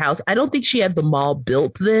Oprah to her house. I don't think she had the mall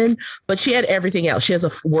built then, but she had everything else. She has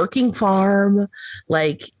a working farm,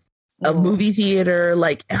 like a movie theater.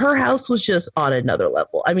 Like, her house was just on another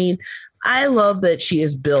level. I mean, I love that she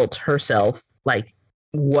has built herself, like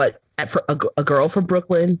a girl from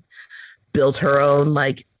Brooklyn built her own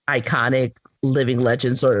like iconic living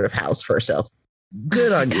legend sort of house for herself.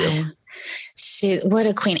 Good on you. What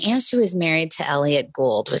a queen. And she was married to Elliot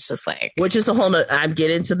Gould, which is a whole nother, I'm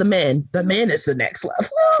getting to the men. The men is the next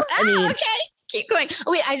level. I mean, okay. Keep going.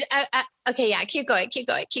 Wait, okay. Yeah. Keep going.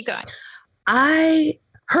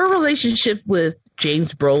 Her relationship with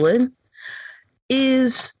James Brolin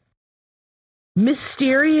is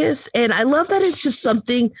mysterious, and I love that it's just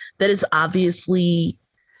something that is obviously,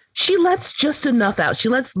 she lets just enough out. She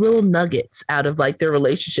lets little nuggets out of like their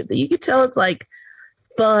relationship that you can tell it's like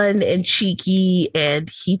fun and cheeky, and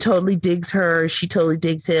he totally digs her, she totally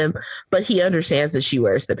digs him, but he understands that she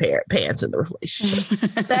wears the pants in the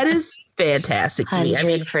relationship. That is fantastic to me.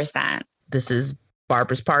 100%. This is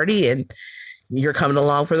Barbara's party, and you're coming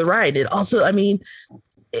along for the ride. It also, I mean,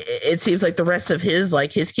 it seems like the rest of his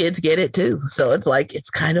kids get it too. So it's like, it's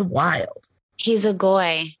kind of wild. He's a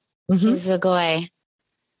goy. Mm-hmm. He's a goy.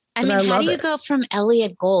 I mean, how do you go from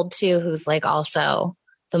Elliot Gould too, who's like also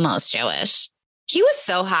the most Jewish? He was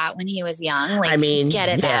so hot when he was young. Like, I mean, get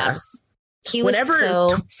it, Babs. He was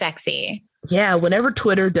so sexy. Yeah, whenever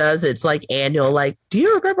Twitter does it's like annual, like, do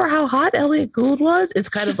you remember how hot Elliot Gould was? It's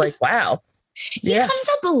kind of like, wow. He comes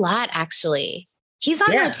up a lot, actually. He's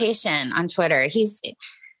on rotation on Twitter.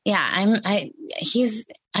 I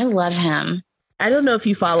love him. I don't know if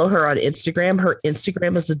you follow her on Instagram. Her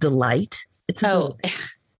Instagram is a delight.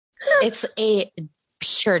 It's a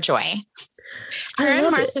pure joy. Her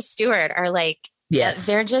and Martha Stewart are like,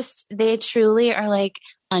 they truly are like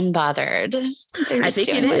unbothered. They're just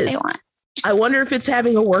doing what they want. I wonder if it's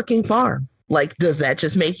having a working farm. Like, does that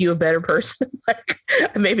just make you a better person? Like,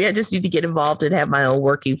 maybe I just need to get involved and have my own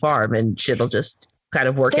working farm, and shit'll just kind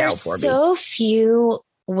of work out for me. There's so few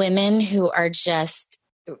women who are just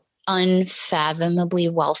unfathomably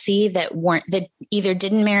wealthy that either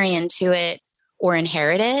didn't marry into it or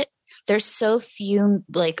inherit it. There's so few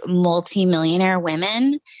like multi-millionaire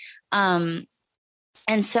women.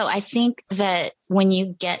 And so I think that when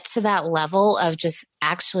you get to that level of just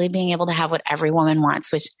actually being able to have what every woman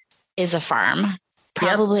wants, which is a farm,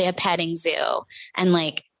 probably a petting zoo, and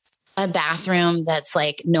like a bathroom that's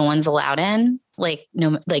like no one's allowed in, like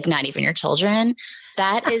no, like not even your children,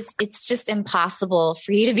 it's just impossible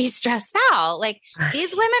for you to be stressed out. Like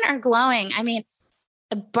these women are glowing. I mean,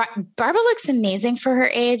 Barbara looks amazing for her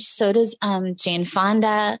age. So does Jane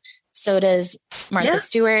Fonda. So does Martha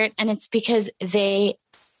Stewart. And it's because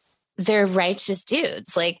they're righteous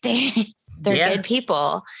dudes. Like they're good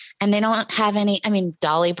people and they don't have any, I mean,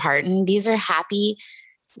 Dolly Parton, these are happy,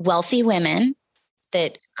 wealthy women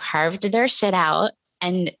that carved their shit out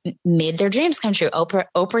and made their dreams come true.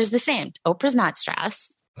 Oprah's the same. Oprah's not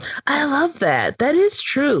stressed. I love that. That is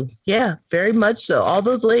true. Yeah, very much so. All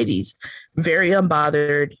those ladies, very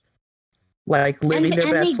unbothered, like living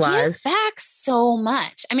their best lives. Give back so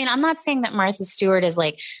much. I mean, I'm not saying that Martha Stewart is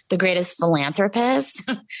like the greatest philanthropist.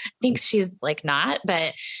 I think she's like not,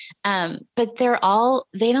 but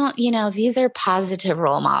they don't, you know, these are positive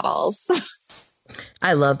role models.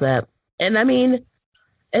 I love that. And I mean,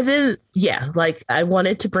 and then, like I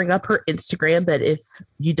wanted to bring up her Instagram, that if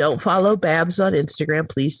you don't follow Babs on Instagram,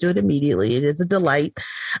 please do it immediately. It is a delight.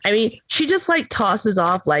 I mean, she just like tosses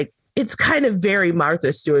off, like, it's kind of very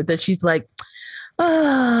Martha Stewart that she's like,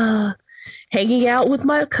 hanging out with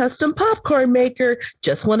my custom popcorn maker.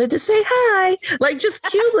 Just wanted to say hi. Like just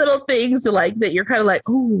cute little things like that. You're kind of like,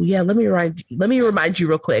 oh yeah, let me remind you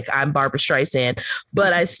real quick. I'm Barbara Streisand,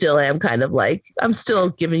 but I still am kind of like, I'm still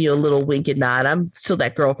giving you a little wink and nod. I'm still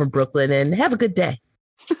that girl from Brooklyn, and have a good day.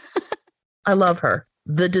 I love her.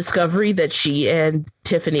 The discovery that she and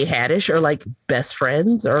Tiffany Haddish are like best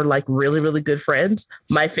friends, or like really, really good friends.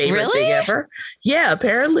 My favorite thing ever. Yeah.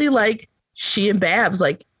 Apparently like she and Babs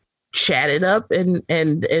like chatted up and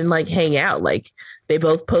like hang out. Like they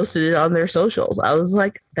both posted it on their socials. I was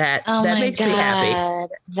like, that makes me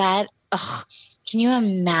happy. Can you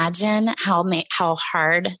imagine how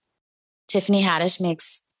hard Tiffany Haddish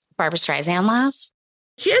makes Barbara Streisand laugh?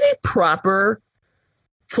 She had a proper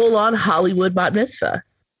full-on Hollywood bat mitzvah.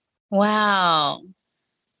 Wow.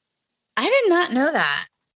 I did not know that.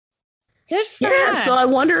 Good for her. So I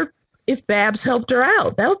wonder if Babs helped her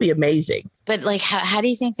out. That would be amazing. But like, how do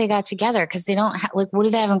you think they got together? Because they don't like, what do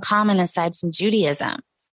they have in common aside from Judaism?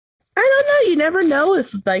 I don't know. You never know if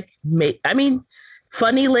like, I mean,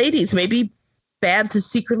 funny ladies. Maybe Babs is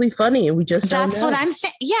secretly funny and we just don't know. That's what I'm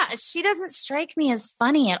saying. Yeah, she doesn't strike me as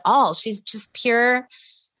funny at all. She's just pure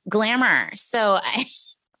glamour. So I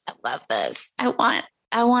love this. I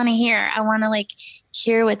want to hear. I want to like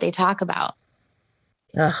hear what they talk about.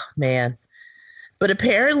 Oh man. But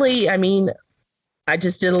apparently, I mean, I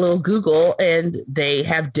just did a little Google and they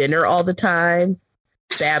have dinner all the time.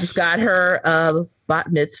 Babs got her a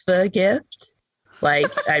bat mitzvah gift. Like,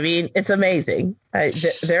 I mean, it's amazing.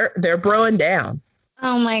 They're broing down.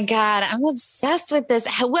 Oh my God. I'm obsessed with this.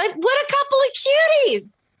 What a couple of cuties.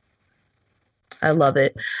 I love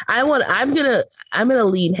it. I'm gonna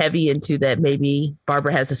lean heavy into that. Maybe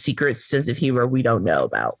Barbara has a secret sense of humor we don't know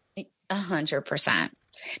about. 100%.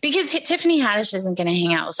 Because Tiffany Haddish isn't going to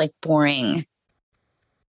hang out with like boring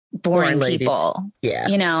people. Yeah.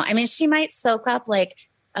 You know, I mean, she might soak up like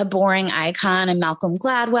a boring icon and Malcolm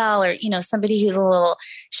Gladwell, or, you know, somebody who's a little,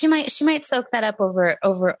 she might soak that up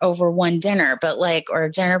over one dinner, but like, or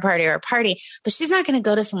a dinner party or a party, but she's not going to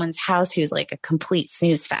go to someone's house who's like a complete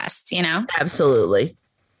snooze fest, you know? Absolutely.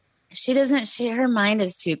 Her mind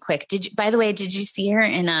is too quick. By the way, did you see her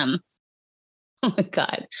in, oh my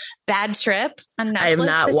God, Bad Trip on Netflix? I have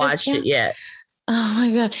not watched it yet. Oh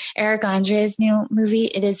my God. Eric Andre's new movie.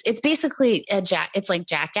 It's basically it's like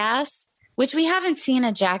Jackass, which we haven't seen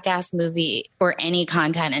a Jackass movie or any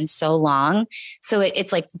content in so long. So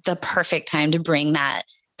it's like the perfect time to bring that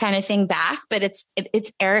kind of thing back. But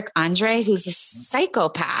it's Eric Andre, who's a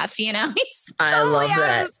psychopath, you know, he's totally out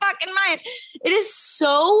of his fucking mind. It is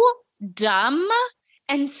so dumb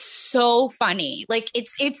and so funny. Like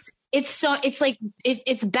it's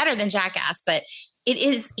better than Jackass, but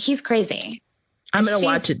he's crazy. I'm going to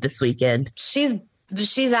watch it this weekend. She's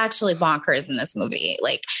actually bonkers in this movie.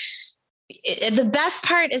 Like the best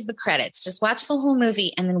part is the credits. Just watch the whole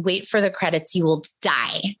movie and then wait for the credits. You will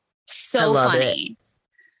die. So funny.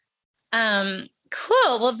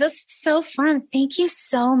 Cool. Well, this was so fun. Thank you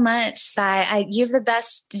so much, Sai. You're the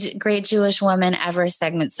best Great Jewish Woman ever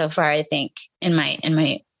segment so far, I think, in my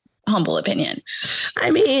humble opinion.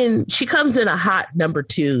 I mean, she comes in a hot number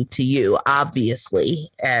 2 to you,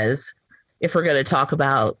 obviously, as if we're going to talk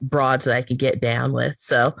about broads that I can get down with.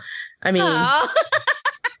 So, I mean,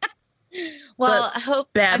 well, I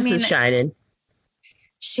hope Babs is shining.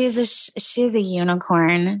 She's a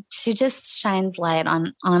unicorn. She just shines light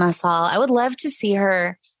on us all. I would love to see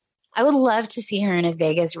her in a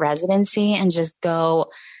Vegas residency and just go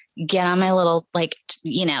get on my little, like,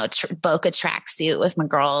 Boca tracksuit with my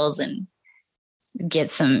girls and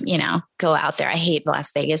get some, go out there. I hate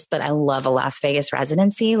Las Vegas, but I love a Las Vegas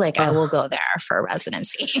residency. Like, I will go there for a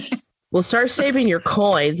residency. Well, start saving your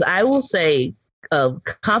coins. I will say,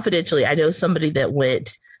 confidentially, I know somebody that went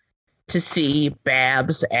to see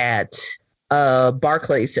Babs at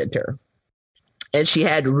Barclays Center, and she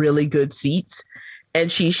had really good seats. And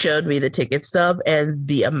she showed me the ticket stub, and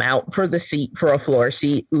the amount for the seat, for a floor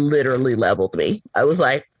seat, literally leveled me. I was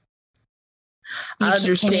like,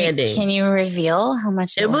 understanding. Can you reveal how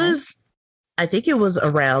much it was? I think it was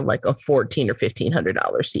around like a $1,400 or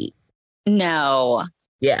 $1,500 seat. No.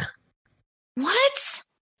 Yeah. What?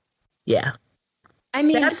 Yeah. I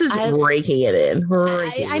mean, that's just raking it in.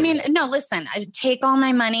 I mean, no, listen, I take all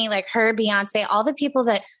my money, like her, Beyonce, all the people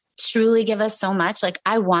that truly give us so much. Like,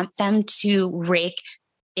 I want them to rake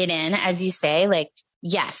it in, as you say, like,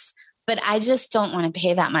 yes, but I just don't want to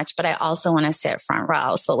pay that much. But I also want to sit front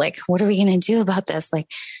row. So, like, what are we going to do about this? Like,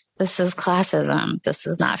 this is classism. This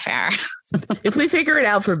is not fair. If we figure it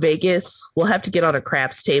out for Vegas, we'll have to get on a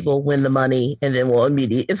craps table, win the money, and then we'll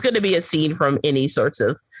immediately, it's going to be a scene from any sorts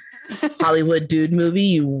of Hollywood dude movie.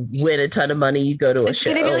 You win a ton of money, you go to a show. It's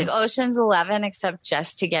gonna be like Ocean's 11, except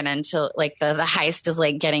just to get into, like, the heist is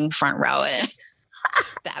like getting front row at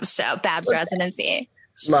Babs residency.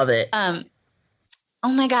 Love it. Oh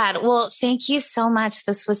my God. Well, thank you so much.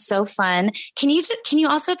 This was so fun. Can you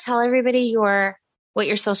also tell everybody what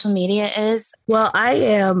your social media is? Well, I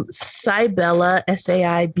am Saibella,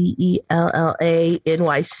 SAIBELLA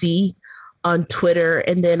NYC on Twitter,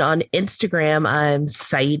 and then on Instagram, I'm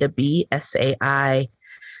Saida B, SAIDAHB.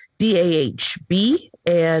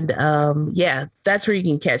 And that's where you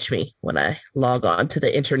can catch me when I log on to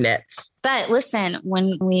the internet. But listen,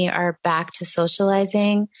 when we are back to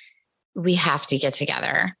socializing, we have to get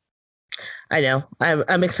together. I know.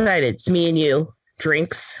 I'm excited. It's me and you.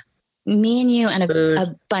 Drinks. Me and you and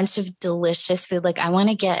a bunch of delicious food. Like, I want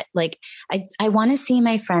to get, like, I want to see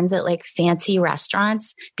my friends at, like, fancy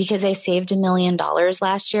restaurants, because I saved $1 million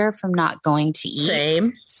last year from not going to eat.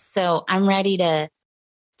 Same. So I'm ready to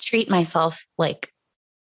treat myself, like,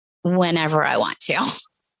 whenever I want to.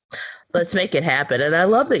 Let's make it happen. And I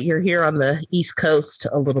love that you're here on the East Coast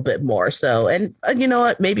a little bit more. So, and you know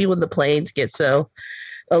what? Maybe when the planes get a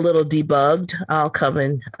little debugged, I'll come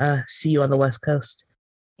and see you on the West Coast.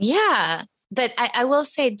 Yeah. But I will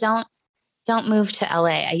say, don't move to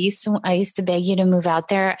LA. I used to beg you to move out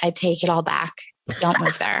there. I take it all back. Don't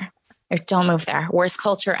move there. Or don't move there. Worst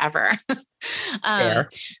culture ever.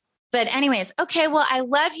 But anyways, okay. Well, I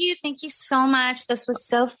love you. Thank you so much. This was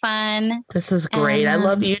so fun. This is great. I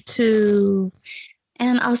love you too.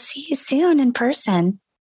 And I'll see you soon in person.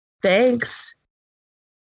 Thanks.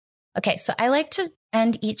 Okay. So I like to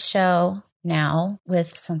end each show now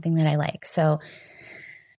with something that I like. So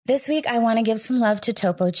this week, I want to give some love to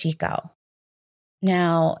Topo Chico.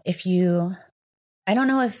 Now, I don't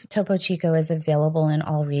know if Topo Chico is available in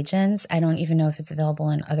all regions. I don't even know if it's available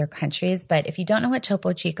in other countries. But if you don't know what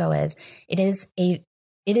Topo Chico is, it is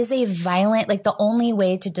a violent, like, the only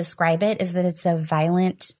way to describe it is that it's a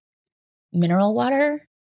violent mineral water,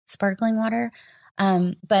 sparkling water.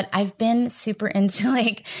 But I've been super into,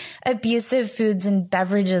 like, abusive foods and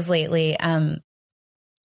beverages lately. I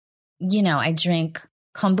drink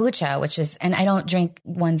kombucha, and I don't drink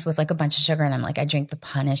ones with, like, a bunch of sugar in them. Like, I drink the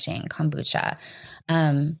punishing kombucha.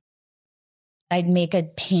 I'd make a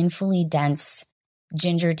painfully dense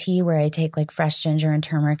ginger tea where I take, like, fresh ginger and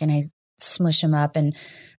turmeric and I smush them up and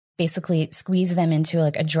basically squeeze them into,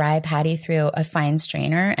 like, a dry patty through a fine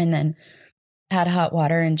strainer and then add hot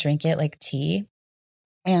water and drink it like tea.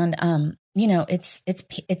 And,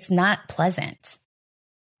 it's not pleasant.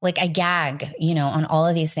 Like, I gag, on all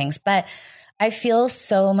of these things, but I feel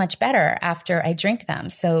so much better after I drink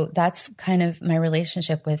them. So that's kind of my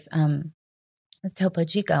relationship with Topo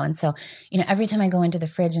Chico. And so, every time I go into the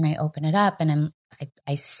fridge and I open it up and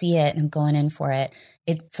I see it and I'm going in for it,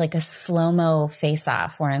 it's like a slow-mo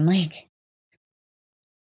face-off where I'm like,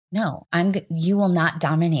 no, you will not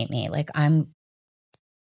dominate me. Like, I'm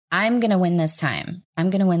going to win this time.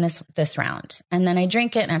 I'm going to win this round. And then I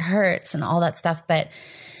drink it and it hurts and all that stuff. But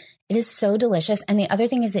it is so delicious. And the other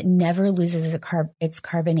thing is it never loses its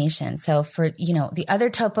carbonation. So for, the other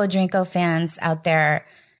Topo Drinko fans out there,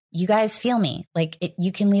 you guys feel me. Like,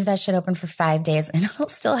 you can leave that shit open for 5 days and it'll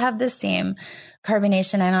still have the same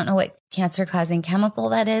carbonation. I don't know what cancer causing chemical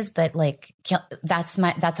that is, but, like, that's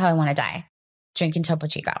how I want to die, drinking Topo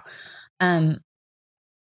Chico.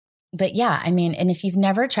 But yeah, I mean, and if you've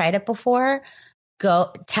never tried it before,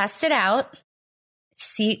 go test it out.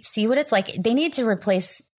 See what it's like. They need to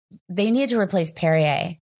replace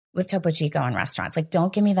Perrier. with Topo Chico in restaurants. Like,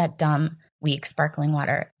 don't give me that dumb, weak sparkling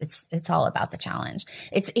water. It's all about the challenge.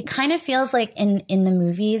 It kind of feels like in the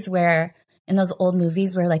movies where, in those old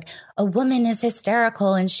movies where like a woman is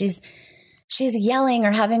hysterical and she's yelling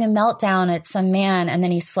or having a meltdown at some man, and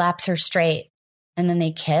then he slaps her straight, and then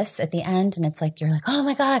they kiss at the end, and it's like, you're like, oh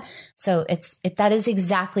my God. So that is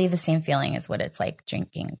exactly the same feeling as what it's like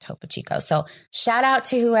drinking Topo Chico. So shout out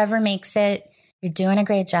to whoever makes it. You're doing a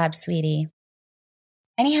great job, sweetie.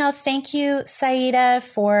 Anyhow, thank you, Saida,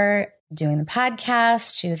 for doing the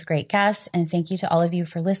podcast. She was a great guest. And thank you to all of you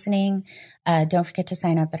for listening. Don't forget to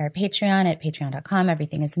sign up at our Patreon at patreon.com.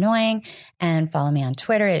 Everything is annoying. And follow me on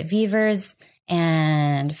Twitter at Vevers,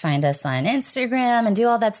 and find us on Instagram and do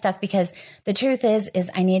all that stuff, because the truth is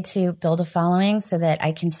I need to build a following so that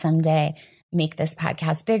I can someday make this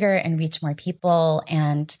podcast bigger and reach more people.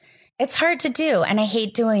 And it's hard to do. And I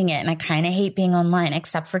hate doing it. And I kind of hate being online,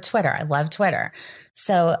 except for Twitter. I love Twitter.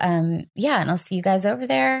 So, yeah, and I'll see you guys over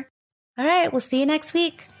there. All right, we'll see you next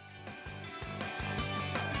week.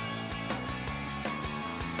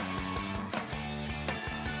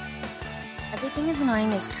 Everything is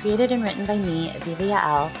Annoying is created and written by me, Aviva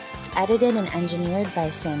Yael. It's edited and engineered by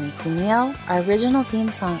Sammy Cuneo. Our original theme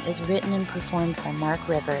song is written and performed by Mark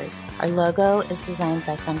Rivers. Our logo is designed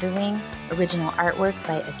by Thunderwing, original artwork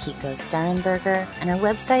by Akiko Starenberger, and our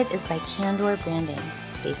website is by Candor Branding,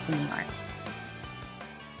 based in New York.